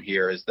problem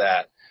here, is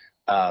that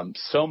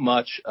so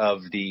much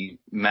of the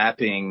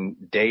mapping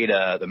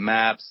data, the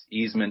maps,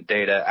 easement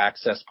data,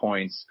 access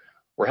points,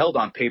 were held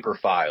on paper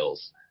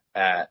files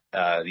at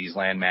these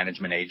land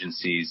management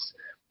agencies,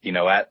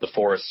 at the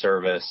Forest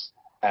Service,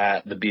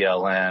 at the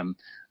BLM.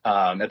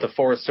 At the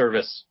Forest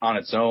Service on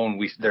its own,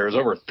 there's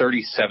over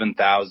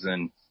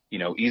 37,000,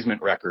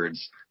 easement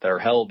records that are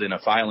held in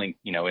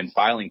in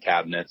filing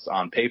cabinets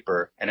on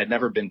paper and had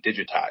never been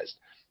digitized.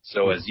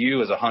 So as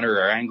you, as a hunter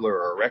or angler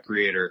or a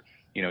recreator,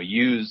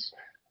 use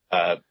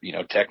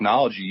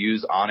technology,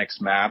 use Onyx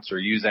Maps or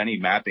use any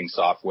mapping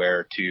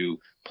software to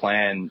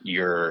plan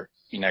your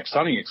next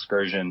hunting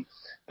excursion,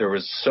 there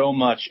was so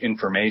much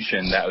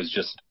information that was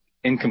just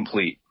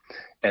incomplete.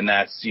 And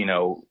that's,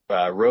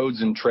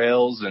 roads and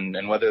trails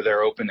and whether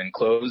they're open and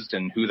closed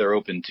and who they're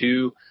open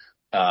to,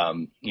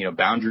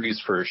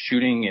 boundaries for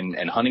shooting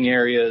and hunting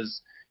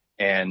areas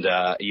and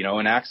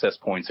access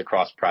points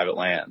across private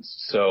lands.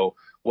 So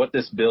what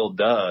this bill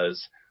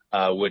does,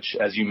 which,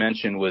 as you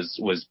mentioned,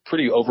 was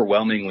pretty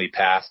overwhelmingly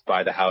passed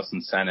by the House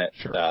and Senate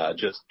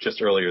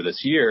just earlier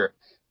this year,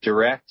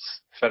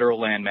 directs federal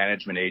land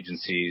management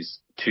agencies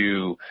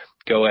to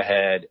go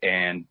ahead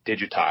and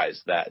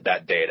digitize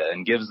that data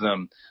and gives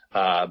them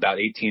about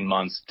 18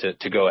 months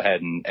to go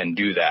ahead and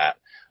do that.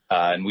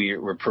 And we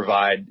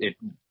provide it.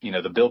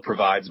 The bill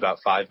provides about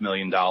 $5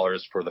 million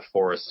for the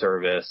Forest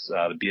Service,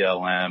 the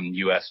BLM,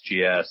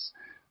 USGS,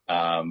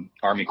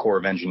 Army Corps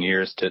of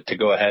Engineers to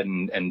go ahead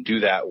and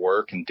do that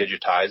work and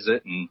digitize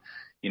it. And,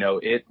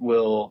 it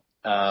will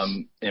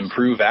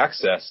improve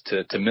access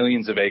to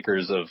millions of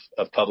acres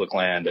of public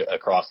land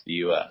across the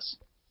U.S.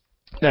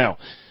 Now,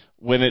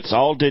 when it's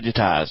all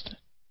digitized,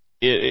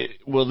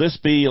 will this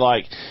be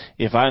like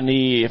if I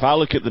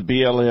look at the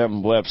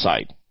BLM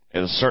website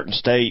in a certain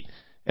state,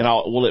 and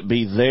will it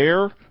be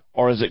there,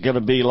 or is it going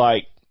to be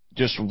like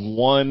just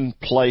one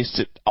place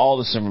that all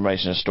this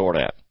information is stored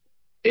at?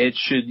 It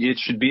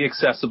should be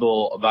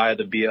accessible via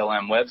the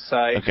BLM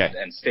website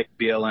and state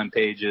BLM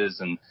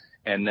pages,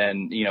 and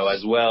then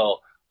as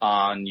well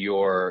on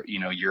your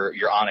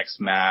Onyx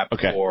Map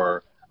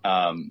or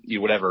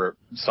whatever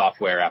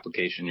software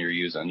application you're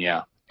using.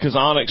 Yeah. because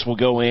Onyx will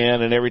go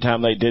in, and every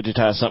time they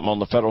digitize something on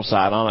the federal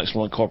side, Onyx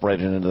will incorporate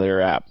it into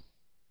their app.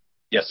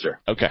 Yes, sir.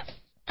 Okay,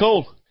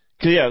 cool.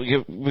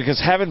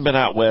 Because having been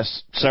out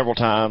west several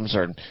times,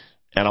 and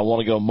I want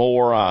to go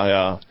more.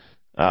 I've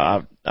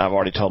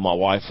already told my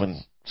wife when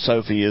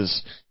Sophie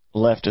has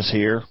left us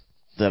here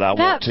that I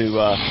want to.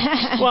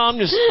 Well, I'm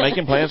just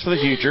making plans for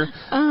the future.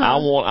 I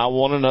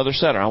want another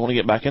setter. I want to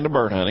get back into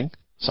bird hunting,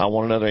 so I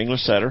want another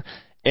English setter.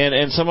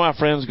 And some of my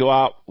friends go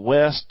out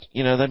west.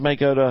 You know, they may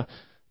go to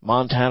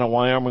Montana,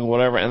 Wyoming,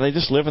 whatever, and they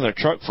just live in their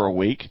truck for a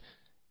week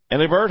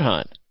and they bird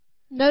hunt.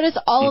 Notice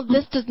all of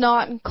this does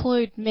not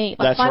include me.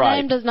 Like, That's my right.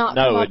 name does not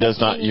come No, up it does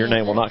in not. any Your of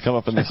name will this. not come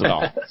up in this at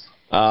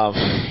all.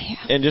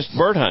 And just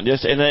bird hunt.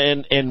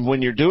 And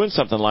when you're doing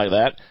something like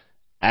that,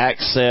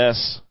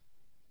 access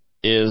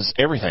is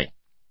everything.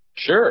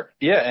 Sure.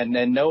 Yeah.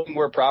 And knowing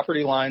where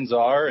property lines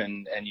are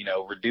and, you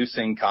know,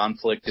 reducing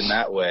conflict in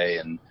that way,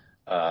 and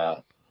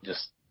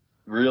just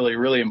really,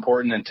 really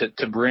important. And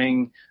to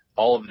bring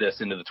all of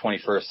this into the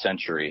 21st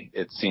century,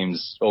 it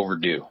seems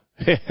overdue.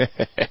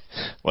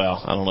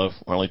 Well, I don't know.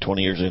 We're only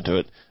 20 years into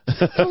it.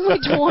 Only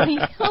 20.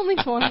 Only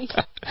 20.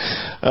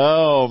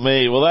 Oh,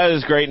 me. Well, that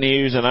is great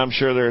news, and I'm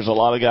sure there's a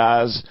lot of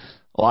guys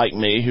like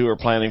me who are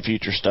planning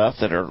future stuff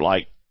that are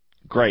like,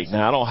 great.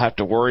 Now, I don't have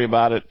to worry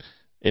about it.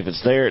 If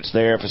it's there, it's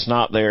there. If it's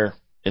not there,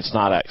 it's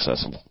not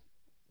accessible.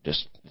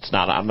 It's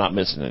not. I'm not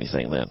missing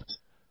anything then.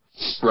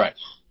 Right.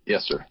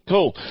 Yes, sir.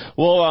 Cool.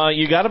 Well,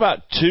 you got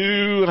about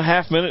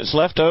 2.5 minutes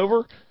left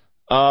over.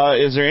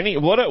 Is there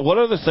what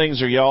other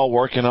things are y'all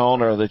working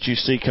on, or that you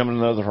see coming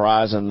under the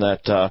horizon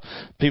that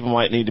people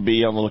might need to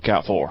be on the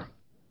lookout for?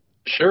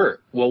 Sure.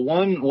 Well,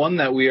 one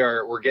that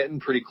we're getting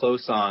pretty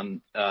close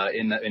on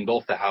in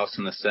both the House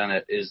and the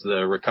Senate is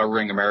the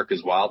Recovering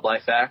America's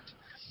Wildlife Act,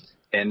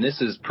 and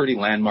this is pretty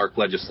landmark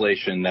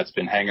legislation that's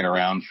been hanging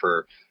around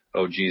for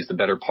the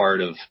better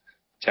part of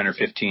 10 or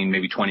 15,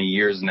 maybe 20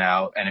 years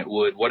now. And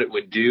what it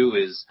would do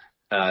is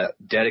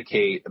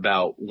dedicate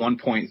about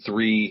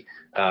 $1.3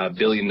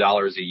 billion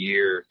a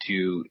year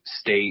to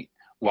state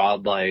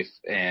wildlife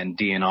and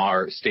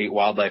DNR, state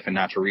wildlife and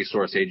natural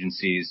resource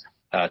agencies,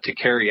 to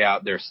carry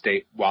out their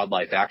state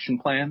wildlife action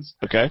plans.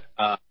 Okay.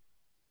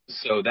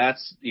 So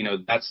that's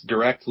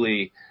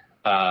directly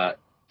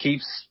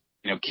keeps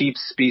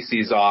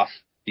species off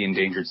the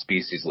endangered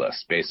species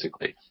list,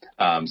 basically.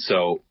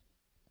 So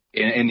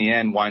in the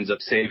end, winds up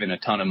saving a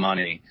ton of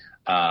money,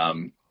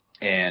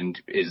 and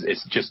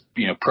it's just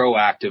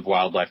proactive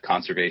wildlife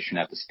conservation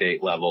at the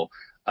state level.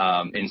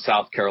 In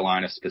South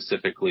Carolina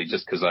specifically,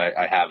 just because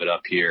I have it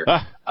up here,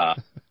 a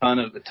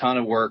ton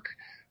of work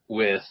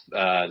with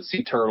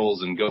sea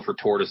turtles and gopher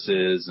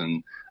tortoises,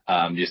 and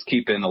just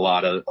keeping a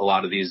lot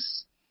of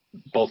these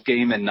both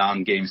game and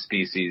non-game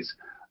species,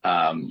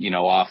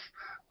 off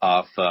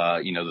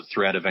the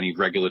threat of any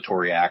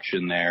regulatory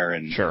action there.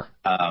 And sure.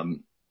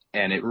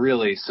 And it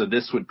really, so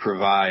this would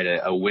provide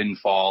a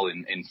windfall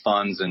in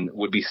funds, and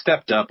would be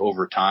stepped up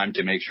over time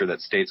to make sure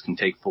that states can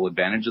take full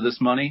advantage of this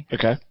money.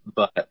 Okay.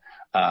 But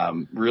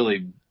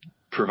really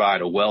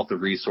provide a wealth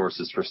of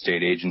resources for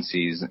state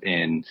agencies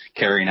in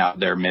carrying out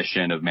their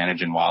mission of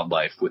managing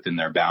wildlife within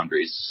their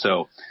boundaries.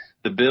 So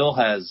the bill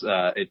has,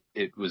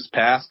 it was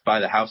passed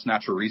by the House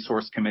Natural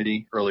Resource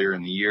Committee earlier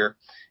in the year.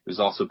 It was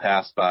also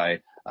passed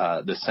by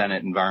the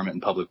Senate Environment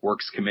and Public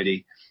Works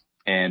Committee.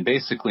 And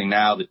basically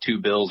now the two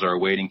bills are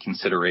awaiting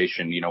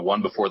consideration,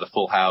 one before the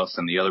full House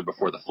and the other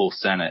before the full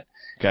Senate.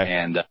 Okay.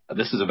 And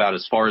this is about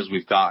as far as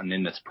we've gotten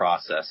in this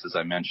process, as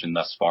I mentioned,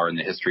 thus far in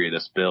the history of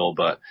this bill,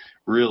 but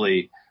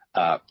really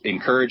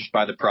encouraged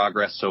by the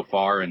progress so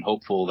far, and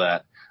hopeful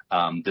that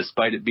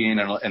despite it being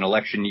an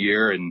election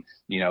year and,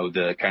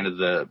 the kind of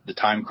the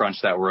time crunch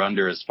that we're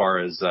under as far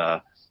as,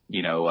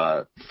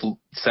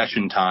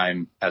 session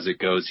time as it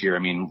goes here. I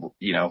mean,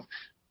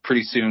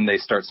 pretty soon they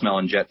start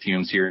smelling jet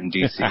fumes here in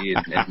D.C.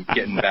 and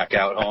getting back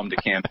out home to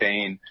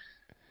campaign.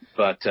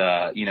 But,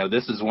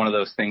 this is one of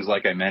those things,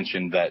 like I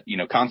mentioned, that,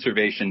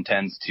 conservation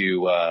tends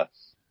to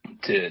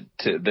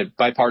the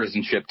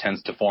bipartisanship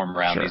tends to form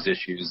around sure. these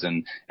issues.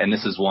 And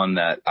this is one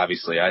that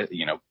obviously I,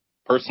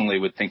 personally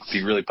would think would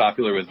be really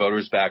popular with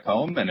voters back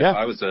home. And yeah. if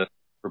I was a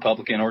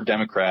Republican or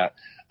Democrat,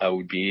 I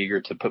would be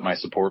eager to put my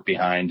support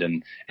behind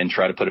and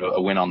try to put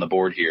a win on the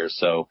board here.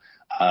 So,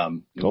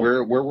 cool.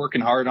 we're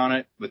working hard on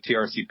it with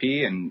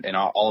TRCP and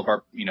all of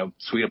our,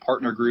 suite of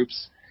partner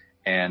groups.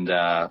 And,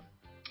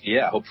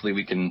 hopefully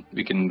we can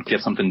get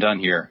something done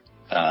here,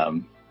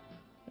 in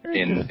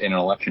an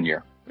election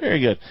year. Very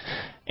good.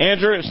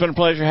 Andrew, it's been a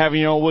pleasure having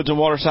you on Woods and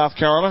Water, South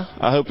Carolina.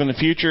 I hope in the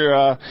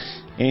future,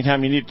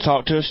 anytime you need to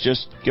talk to us,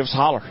 just give us a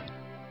holler.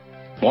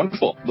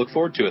 Wonderful. Look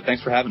forward to it.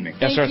 Thanks for having me.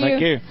 Yes, sir.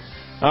 Thank you.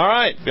 All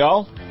right,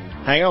 y'all.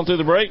 Hang on through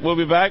the break. We'll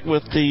be back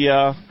with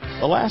the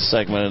last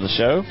segment of the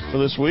show for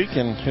this week,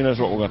 and who knows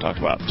what we're going to talk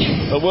about.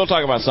 But we'll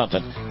talk about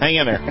something. Hang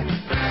in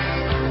there.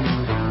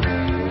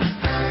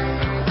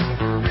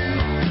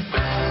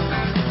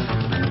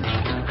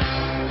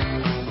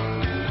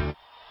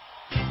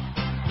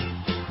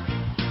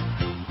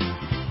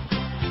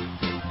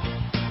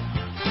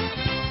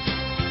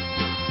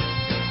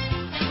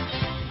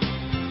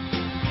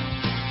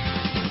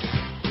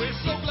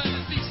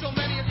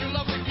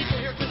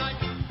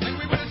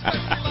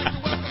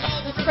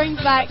 brings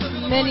back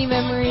many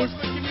memories.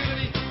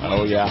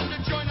 Oh, yeah.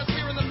 Join us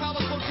here in the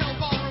Palace Hotel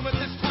Ballroom at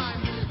this time.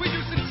 We do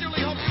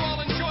sincerely hope you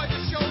all enjoy the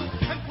show.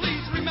 And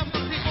please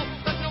remember, people,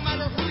 that no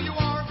matter who you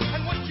are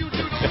and what you do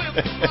to live,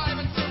 thrive,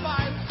 and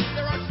survive,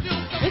 there are still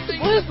some It's the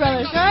things Blues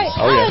Brothers, right?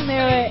 Oh, yeah. I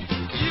knew it.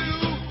 you,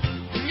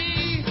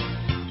 me,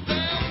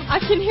 them. I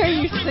can hear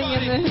you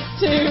singing this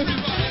too.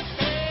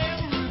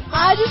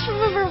 I just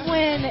remember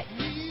when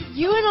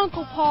you and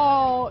Uncle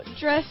Paul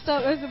dressed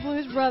up as the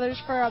Blues Brothers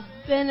for a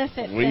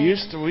benefit thing.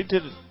 We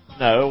did it.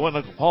 No, it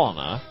wasn't Uncle Paul and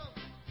I.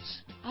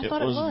 I It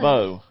thought was it was.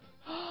 Bo.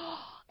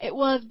 It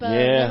was Bo.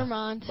 Yeah. Never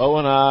mind. Bo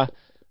and I.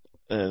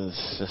 It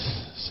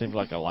just seemed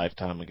like a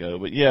lifetime ago,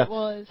 but yeah, It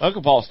was.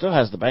 Uncle Paul still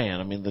has the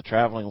band. I mean, the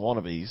Traveling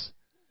Wannabes,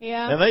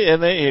 Yeah. and they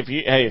if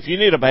you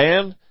need a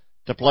band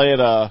to play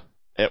at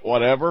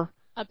whatever.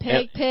 A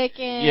pig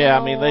picking. Yeah,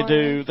 I mean they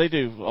or-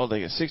 do. Oh, they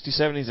get 60s,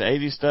 70s,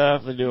 80s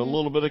stuff. They do a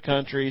little bit of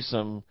country,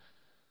 some.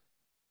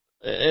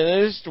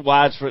 And it's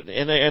widespread,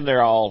 and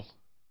they're all.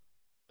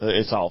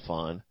 It's all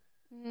fun,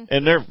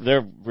 and they're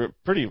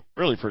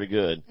really pretty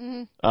good.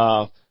 Mhm.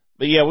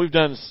 But yeah, we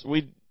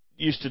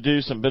used to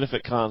do some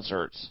benefit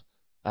concerts.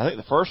 I think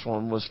the first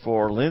one was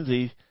for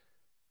Lindsay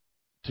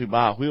to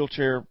buy a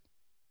wheelchair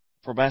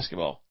for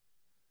basketball.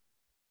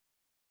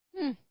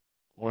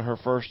 One of her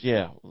first,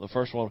 the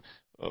first one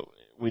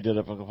we did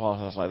up in Uncle Paul's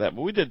house like that.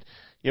 But we did.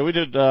 We've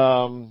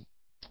done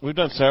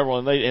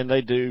several, and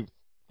they do,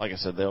 like I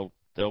said, they'll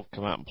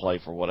come out and play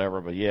for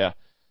whatever. But yeah,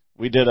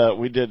 we did.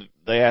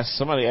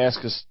 Somebody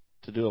asked us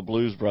to do a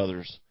Blues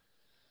Brothers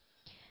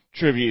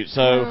tribute,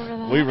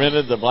 so we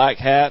rented the black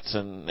hats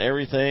and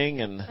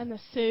everything, and the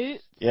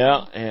suit.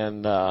 yeah,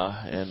 and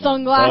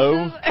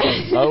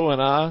Sunglasses. Bo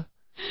and I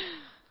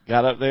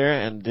got up there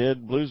and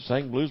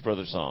sang Blues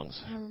Brothers songs.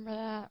 I remember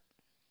that.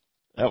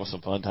 That was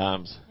some fun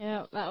times.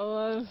 Yeah, that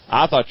was.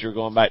 I thought you were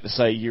going back to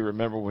say you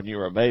remember when you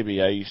were a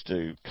baby, I used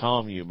to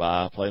calm you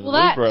by playing the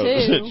Well, Blues that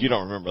Brothers. too. You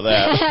don't remember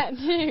that. That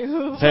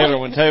too.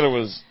 When Taylor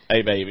was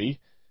a baby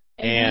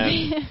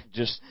and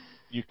just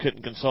you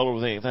couldn't console her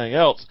with anything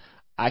else,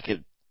 I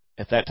could,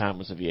 at that time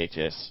was a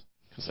VHS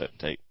cassette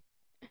tape.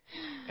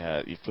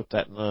 You flip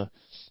that in the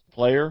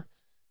player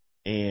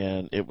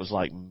and it was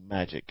like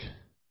magic.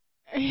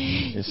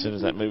 As soon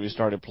as that movie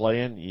started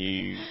playing,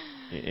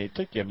 it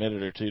took you a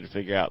minute or two to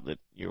figure out that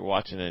you were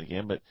watching it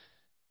again, but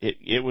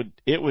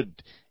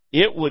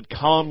it would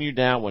calm you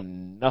down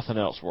when nothing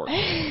else worked.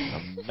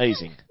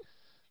 Amazing.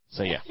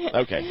 So yeah,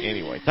 okay.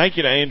 Anyway, thank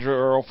you to Andrew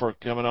Earl for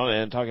coming on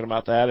and talking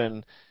about that.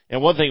 And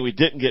one thing we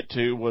didn't get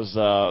to was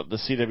the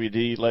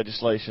CWD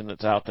legislation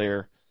that's out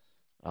there.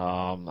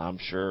 I'm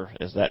sure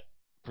as that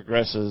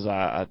progresses,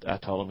 I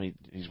told him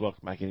he's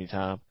welcome back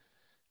anytime,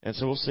 and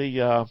so we'll see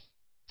about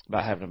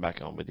having him back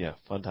on. But yeah,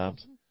 fun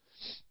times.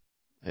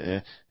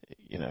 I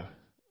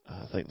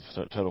think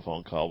the total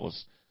phone call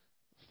was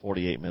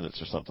 48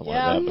 minutes or something like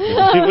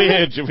that. But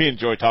we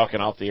enjoy talking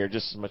off the air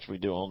just as much as we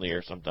do on the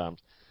air sometimes.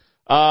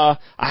 I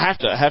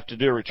have to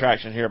do a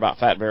retraction here about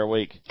Fat Bear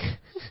Week.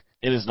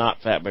 It is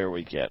not Fat Bear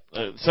Week yet.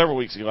 Several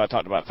weeks ago, I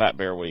talked about Fat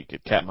Bear Week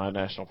at Katmai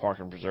National Park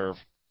and Preserve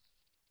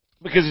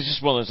because it's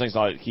just one of those things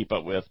I like to keep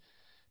up with,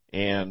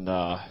 and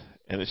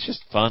it's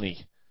just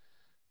funny.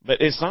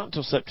 But it's not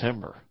until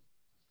September.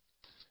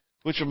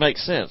 Which would make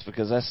sense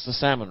because that's the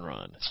salmon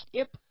run.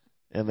 Yep.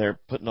 And they're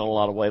putting on a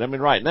lot of weight. I mean,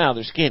 right now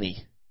they're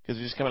skinny because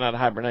they're just coming out of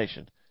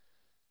hibernation.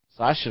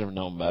 So I should have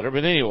known better.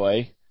 But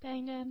anyway.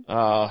 Dang it.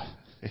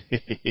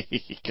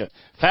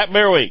 Fat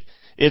Bear Week.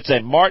 It's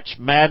a March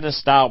Madness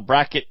style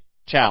bracket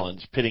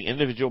challenge pitting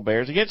individual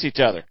bears against each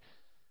other.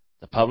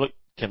 The public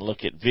can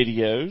look at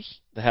videos.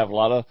 They have a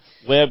lot of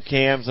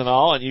webcams and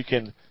all, and you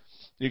can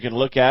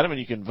look at them and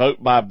you can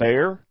vote by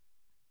bear.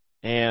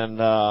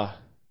 And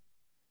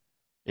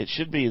it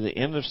should be the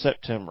end of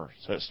September.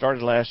 So it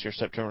started last year,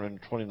 September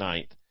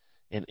 29th,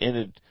 and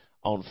ended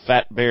on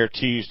Fat Bear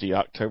Tuesday,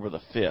 October the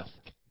 5th.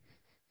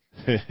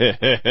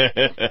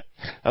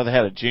 Oh, they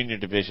had a junior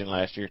division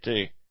last year,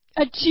 too.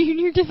 A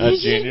junior division? A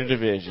junior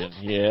division,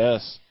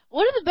 yes.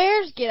 What do the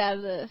Bears get out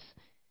of this?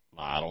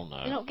 I don't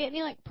know. They don't get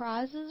any,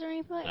 prizes or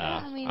anything like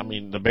that? I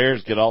mean, the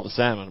Bears get all the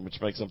salmon,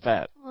 which makes them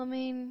fat.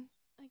 I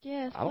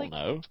guess. I don't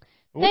know.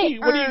 What do you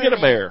get a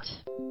bear? I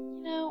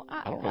don't know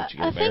what you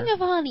get a bear. thing of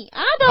honey.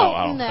 I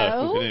don't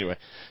know. But anyway,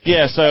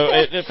 yeah. So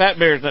Fat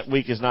Bear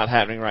Week is not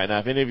happening right now.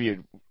 If any of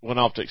you went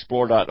off to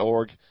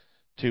explore.org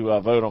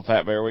to vote on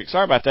Fat Bear Week,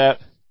 sorry about that.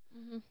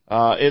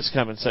 Mm-hmm. It's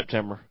coming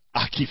September.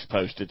 I keep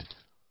posted.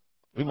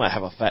 We might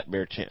have a Fat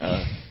Bear.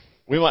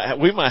 We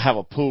might have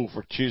a pool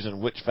for choosing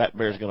which Fat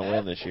Bear is going to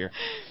win this year.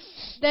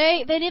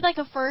 They need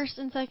a first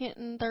and second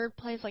and third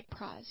place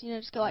prize.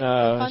 Just go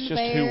no, fun it's the just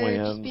bear, who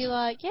wins. just be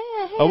like,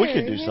 yeah. Hey, we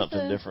could do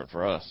something different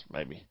for us,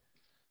 maybe.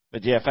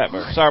 But yeah, Fat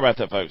Bear. Sorry about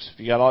that, folks. If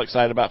you got all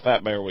excited about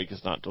Fat Bear Week,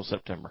 it's not until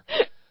September.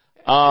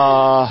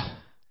 And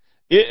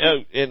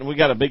we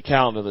got a big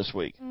calendar this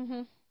week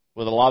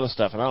with a lot of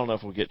stuff, and I don't know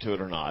if we'll get to it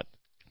or not.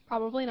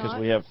 Probably not.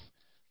 Because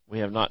we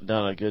have not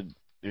done a good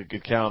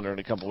calendar in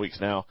a couple of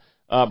weeks now.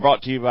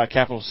 brought to you by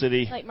Capital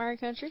City. Lake Murray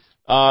Country.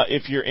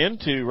 If you're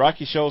into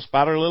Rocky Shoal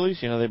spider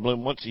lilies, you know, they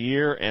bloom once a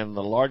year, and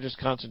the largest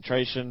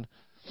concentration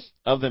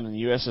of them in the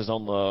U.S. is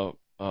on the,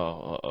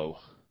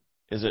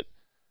 is it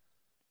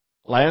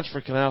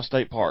Lansford Canal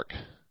State Park,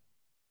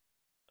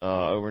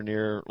 over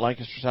near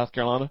Lancaster, South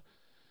Carolina.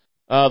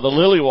 The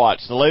Lily Watch,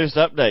 the latest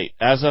update,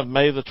 as of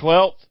May the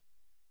 12th,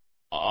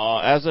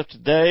 as of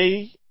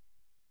today,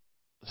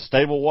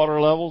 stable water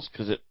levels,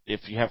 because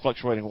if you have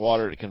fluctuating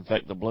water, it can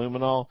affect the bloom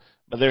and all,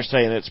 but they're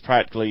saying it's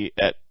practically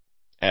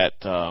at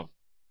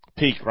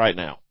peak right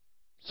now.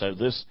 So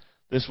this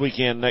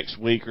weekend, next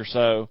week or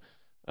so,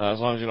 as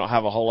long as you don't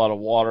have a whole lot of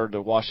water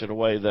to wash it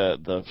away,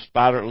 the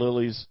spider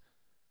lilies,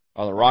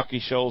 or the Rocky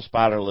Shoal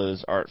spider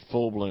lilies, are at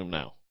full bloom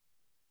now.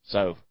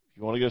 So if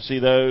you want to go see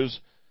those,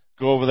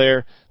 go over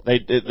there. They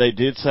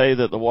did say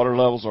that the water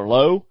levels are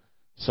low,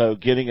 so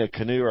getting a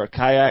canoe or a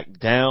kayak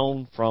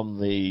down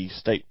from the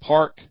state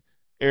park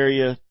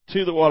area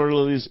to the water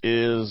lilies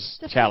is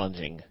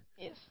challenging.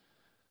 Yes.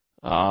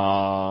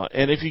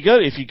 And if you go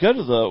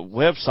to the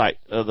website,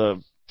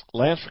 the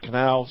Lansford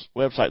Canal's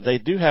website, they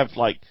do have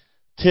like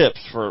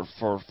tips for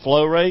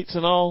flow rates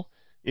and all.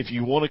 If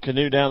you want to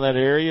canoe down that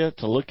area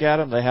to look at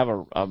them, they have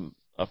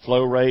a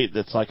flow rate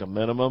that's like a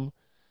minimum.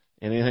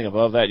 Anything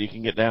above that, you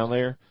can get down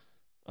there.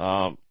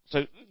 So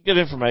good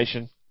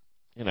information,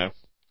 you know,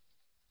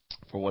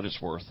 for what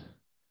it's worth.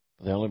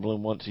 They only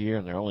bloom once a year,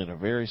 and they're only in a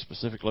very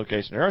specific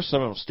location. There are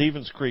some of them,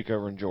 Stevens Creek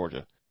over in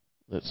Georgia,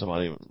 that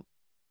somebody was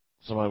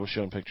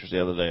showing pictures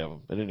the other day of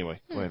them. But anyway,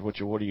 go ahead. What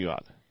do you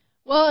got?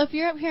 Well, if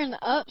you're up here in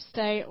the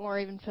upstate or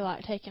even feel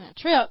like taking a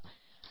trip,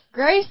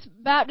 Grace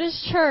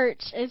Baptist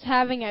Church is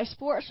having a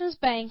sportsman's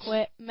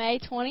banquet May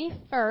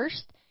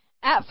 21st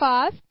at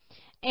 5,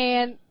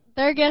 and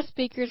their guest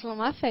speaker is one of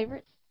my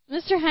favorites.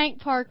 Mr. Hank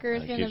Parker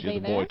is going to be there. Gives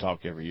you the boy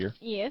talk every year.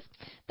 Yes.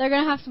 They're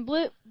going to have some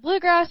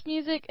bluegrass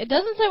music. It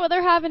doesn't say what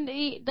they're having to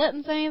eat. It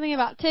doesn't say anything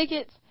about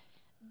tickets.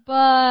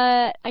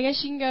 But I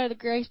guess you can go to the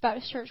Grace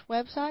Baptist Church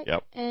website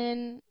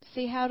and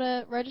see how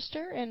to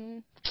register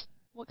and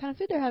what kind of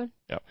food they're having.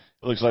 Yep.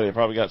 It looks like they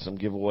probably got some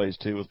giveaways,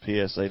 too, with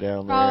PSA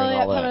down there probably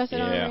and all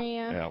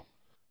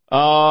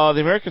that. The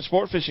American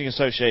Sport Fishing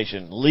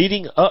Association,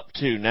 leading up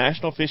to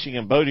National Fishing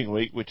and Boating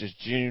Week, which is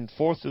June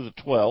 4th through the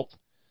 12th,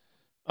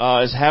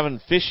 is having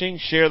Fishing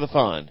Share the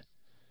Fun.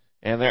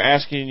 And they're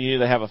asking you,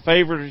 they have a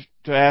favor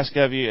to ask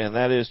of you, and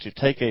that is to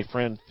take a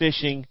friend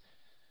fishing.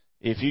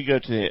 If you go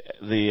to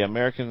the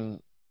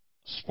American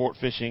Sport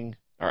Fishing,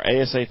 or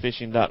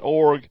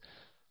asafishing.org,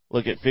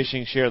 look at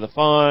Fishing Share the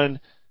Fun.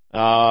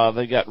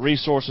 They got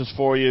resources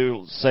for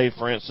you. Say,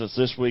 for instance,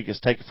 this week is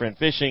Take a Friend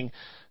Fishing.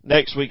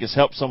 Next week is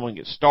Help Someone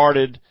Get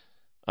Started.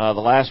 The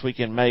last week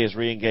in May is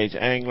Re-Engage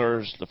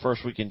Anglers. The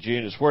first week in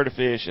June is Where to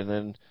Fish, and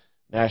then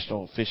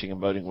National Fishing and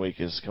Boating Week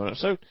is coming up.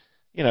 So,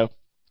 you know,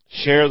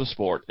 share the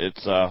sport.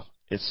 It's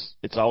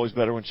always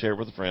better when shared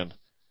with a friend.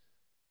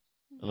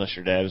 Unless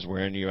your dad is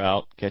wearing you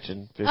out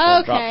catching fish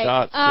on drop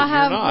shots. I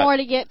have more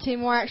to get to,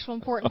 more actual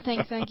important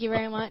things. Thank you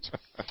very much.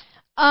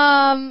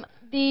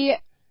 The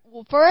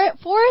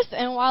Forest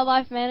and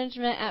Wildlife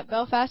Management at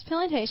Belfast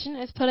Plantation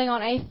is putting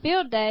on a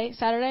field day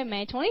Saturday,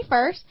 May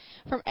 21st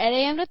from 8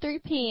 a.m. to 3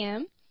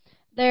 p.m.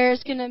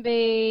 There's going to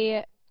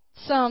be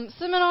some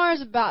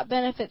seminars about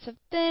benefits of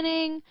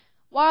thinning,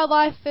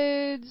 wildlife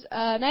foods,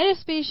 native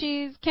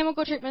species,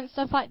 chemical treatment,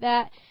 stuff like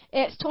that.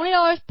 It's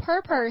 $20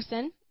 per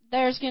person.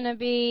 There's going to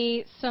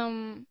be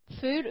some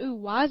food. Ooh,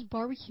 Wise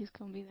Barbecue's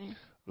going to be there.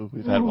 Ooh,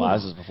 we've had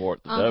Wise's before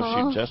at the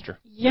Dove Shoot Chester.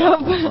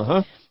 Yep.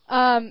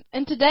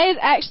 And today is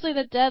actually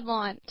the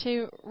deadline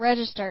to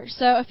register.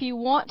 So if you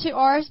want to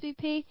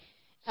RSVP,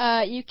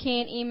 you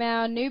can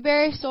email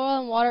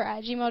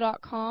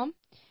newberrysoilandwater@gmail.com.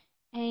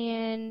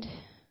 And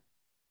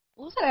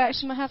looks like I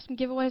actually might have some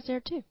giveaways there,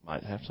 too.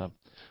 Might have some.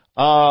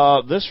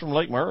 This from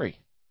Lake Murray.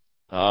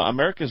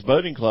 America's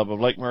Boating Club of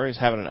Lake Murray is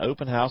having an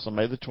open house on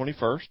May the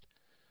 21st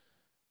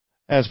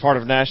as part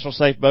of National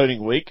Safe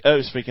Boating Week.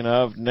 Oh, speaking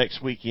of,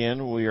 next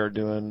weekend we are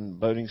doing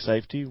boating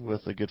safety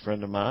with a good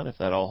friend of mine, if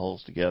that all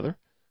holds together,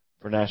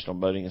 for National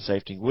Boating and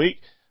Safety Week.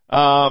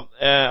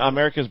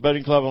 America's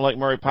Boating Club on Lake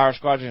Murray Power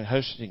Squadron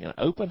hosting an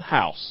open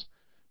house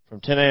from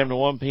 10 a.m. to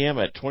 1 p.m.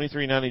 at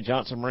 2390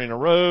 Johnson Marina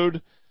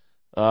Road,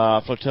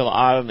 Flotilla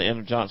Island, the end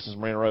of Johnson's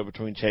Marina Road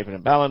between Chapin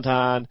and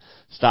Ballantyne.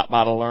 Stop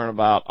by to learn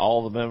about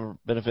all the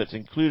benefits,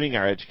 including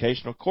our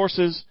educational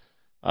courses,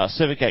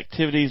 civic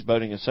activities,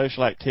 boating and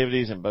social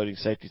activities, and boating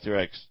safety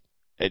through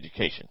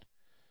education.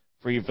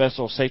 Free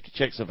vessel safety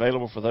checks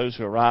available for those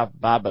who arrive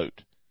by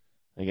boat.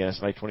 Again,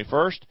 it's May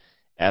 21st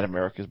at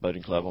America's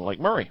Boating Club on Lake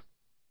Murray.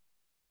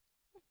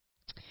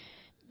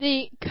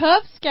 The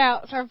Cub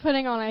Scouts are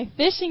putting on a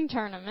fishing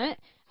tournament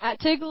at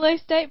Tougaloo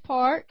State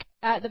Park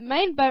at the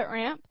main boat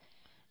ramp,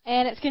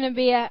 and it's going to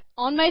be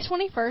on May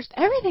 21st.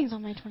 Everything's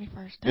on May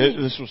 21st.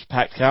 This was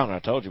packed calendar. I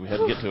told you we had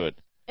to get to it.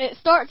 It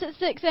starts at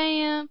 6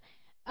 a.m.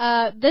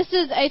 This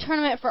is a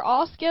tournament for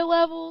all skill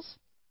levels,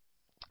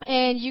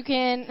 and you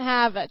can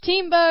have a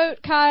team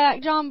boat,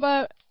 kayak, john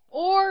boat,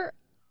 or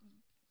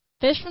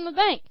fish from the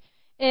bank.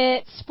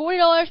 It's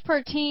 $40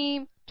 per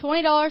team,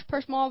 $20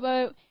 per small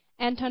boat,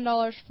 and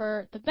 $10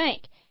 for the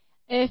bank.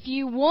 If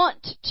you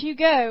want to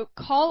go,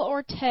 call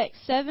or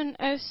text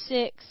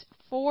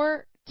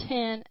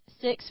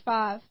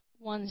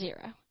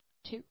 706-410-6510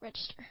 to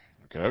register.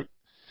 Okay.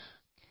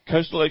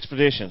 Coastal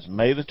Expeditions,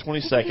 May the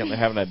 22nd, they're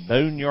having a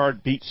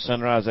Boneyard Beach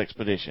Sunrise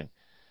Expedition.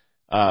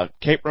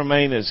 Cape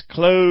Romaine is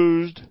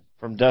closed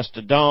from dusk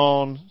to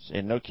dawn,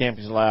 and no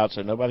camping is allowed,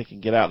 so nobody can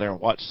get out there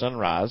and watch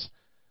sunrise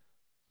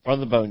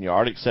from the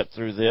Boneyard except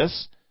through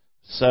this.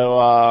 So,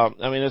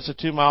 it's a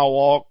 2-mile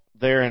walk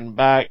there and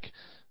back,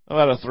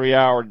 about a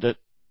 3-hour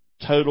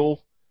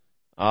total.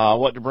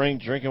 What to bring: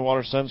 drinking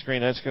water,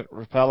 sunscreen, insect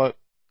repellent,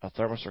 a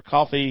thermos or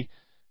coffee,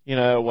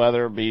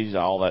 weather, bees,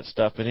 all that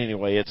stuff. But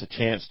anyway, it's a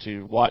chance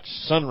to watch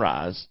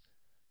sunrise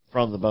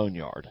from the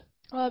Boneyard.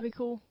 Oh, that'd be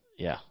cool.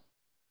 Yeah,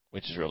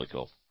 which is really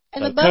cool.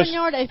 And so the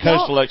Boneyard,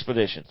 Coastal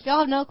Expeditions. If y'all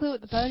have no clue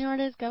what the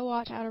Boneyard is, go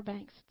watch Outer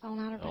Banks. It's on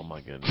Outer Banks. Oh,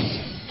 my goodness.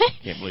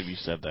 Can't believe you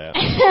said that.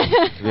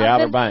 The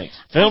Outer Banks.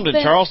 Filmed in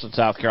Charleston,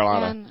 South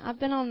Carolina. Man, I've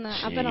been on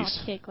a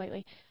kick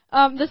lately.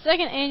 The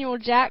second annual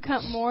Jack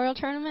Hunt Memorial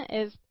Tournament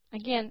is,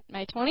 again,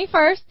 May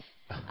 21st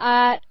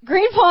at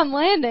Green Pond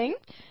Landing.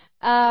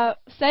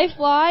 Safe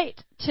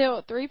flight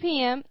till 3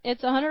 p.m.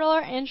 It's a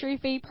 $100 entry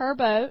fee per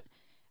boat.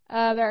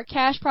 There are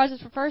cash prizes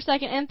for first,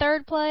 second, and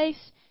third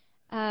place.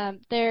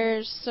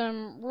 There's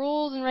some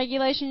rules and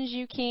regulations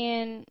you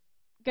can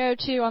go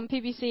to on the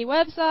PBC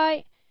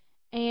website,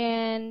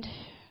 and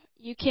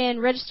you can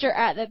register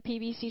at the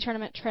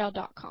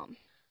pbctournamenttrail.com.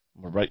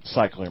 We're right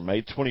cycling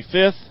May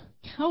 25th.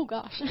 Oh,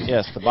 gosh.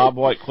 Yes, the Bob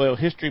White Quail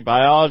History,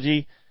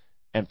 Biology,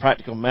 and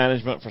Practical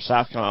Management for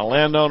South Carolina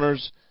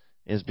landowners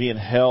is being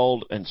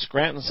held in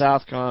Scranton,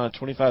 South Carolina,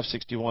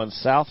 2561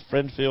 South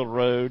Friendfield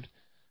Road.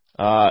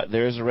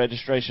 There is a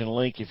registration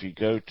link if you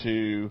go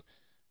to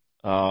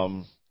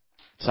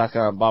South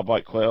Carolina Bob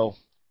White Quail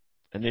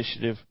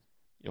Initiative.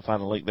 You'll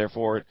find a link there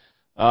for it.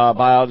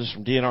 Biologists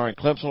from DNR and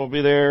Clemson will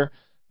be there.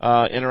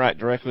 Interact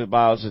directly with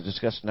biologists to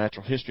discuss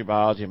natural history,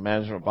 biology, and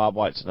management of Bob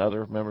Whites and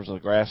other members of the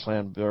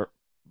Grassland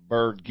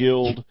Bird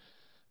Guild.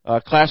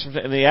 Classrooms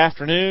in the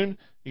afternoon,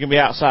 you can be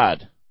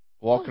outside,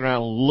 walking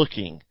around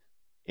looking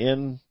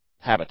in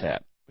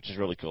habitat, which is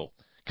really cool.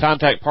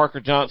 Contact Parker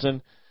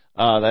Johnson.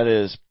 That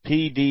is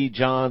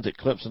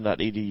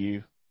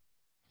pdjohns@clemson.edu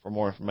for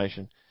more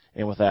information.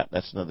 And with that,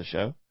 that's another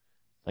show.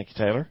 Thank you,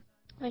 Taylor.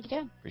 Thank you,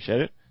 Dan.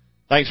 Appreciate it.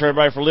 Thanks for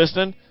everybody for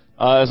listening.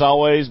 As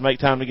always, make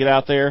time to get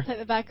out there. Take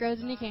the back roads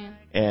when you can.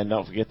 And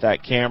don't forget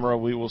that camera.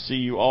 We will see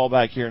you all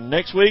back here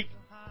next week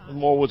with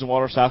more Woods and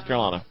Water, South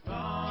Carolina.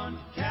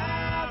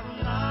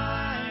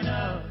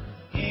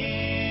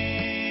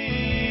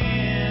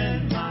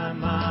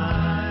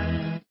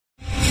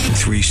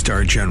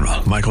 Three-star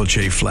General Michael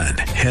J. Flynn,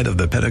 head of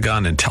the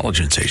Pentagon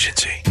Intelligence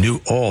Agency, knew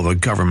all the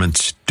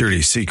government's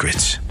dirty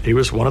secrets. He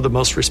was one of the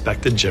most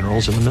respected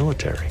generals in the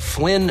military.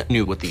 Flynn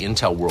knew what the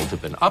intel world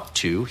had been up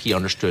to. He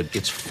understood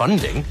its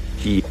funding.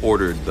 He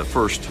ordered the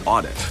first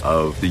audit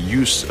of the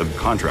use of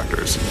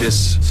contractors.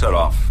 This set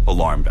off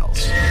alarm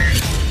bells.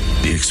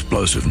 The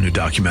explosive new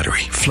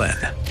documentary, Flynn,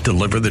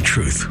 Deliver the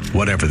Truth,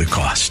 Whatever the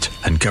Cost,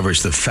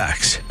 uncovers the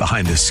facts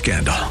behind this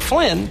scandal.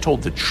 Flynn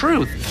told the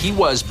truth. He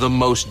was the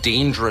most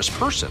dangerous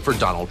person for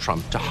Donald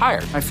Trump to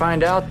hire. I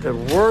find out the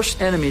worst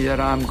enemy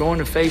that I'm going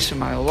to face in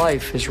my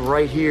life is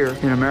right here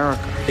in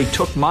America. They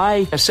took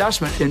my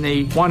assessment and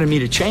they wanted me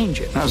to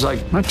change it. And I was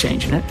like, I'm not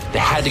changing it. They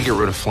had to get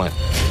rid of Flynn.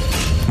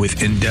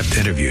 With in-depth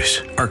interviews,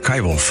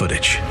 archival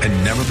footage,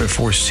 and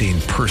never-before-seen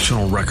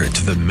personal records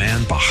of the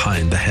man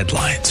behind the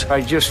headlines.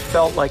 I just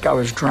felt like I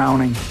was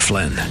drowning.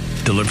 Flynn,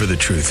 Deliver the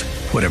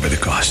Truth, Whatever the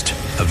Cost.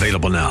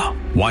 Available now.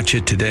 Watch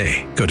it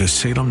today. Go to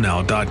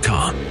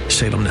salemnow.com.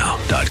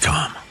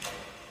 salemnow.com.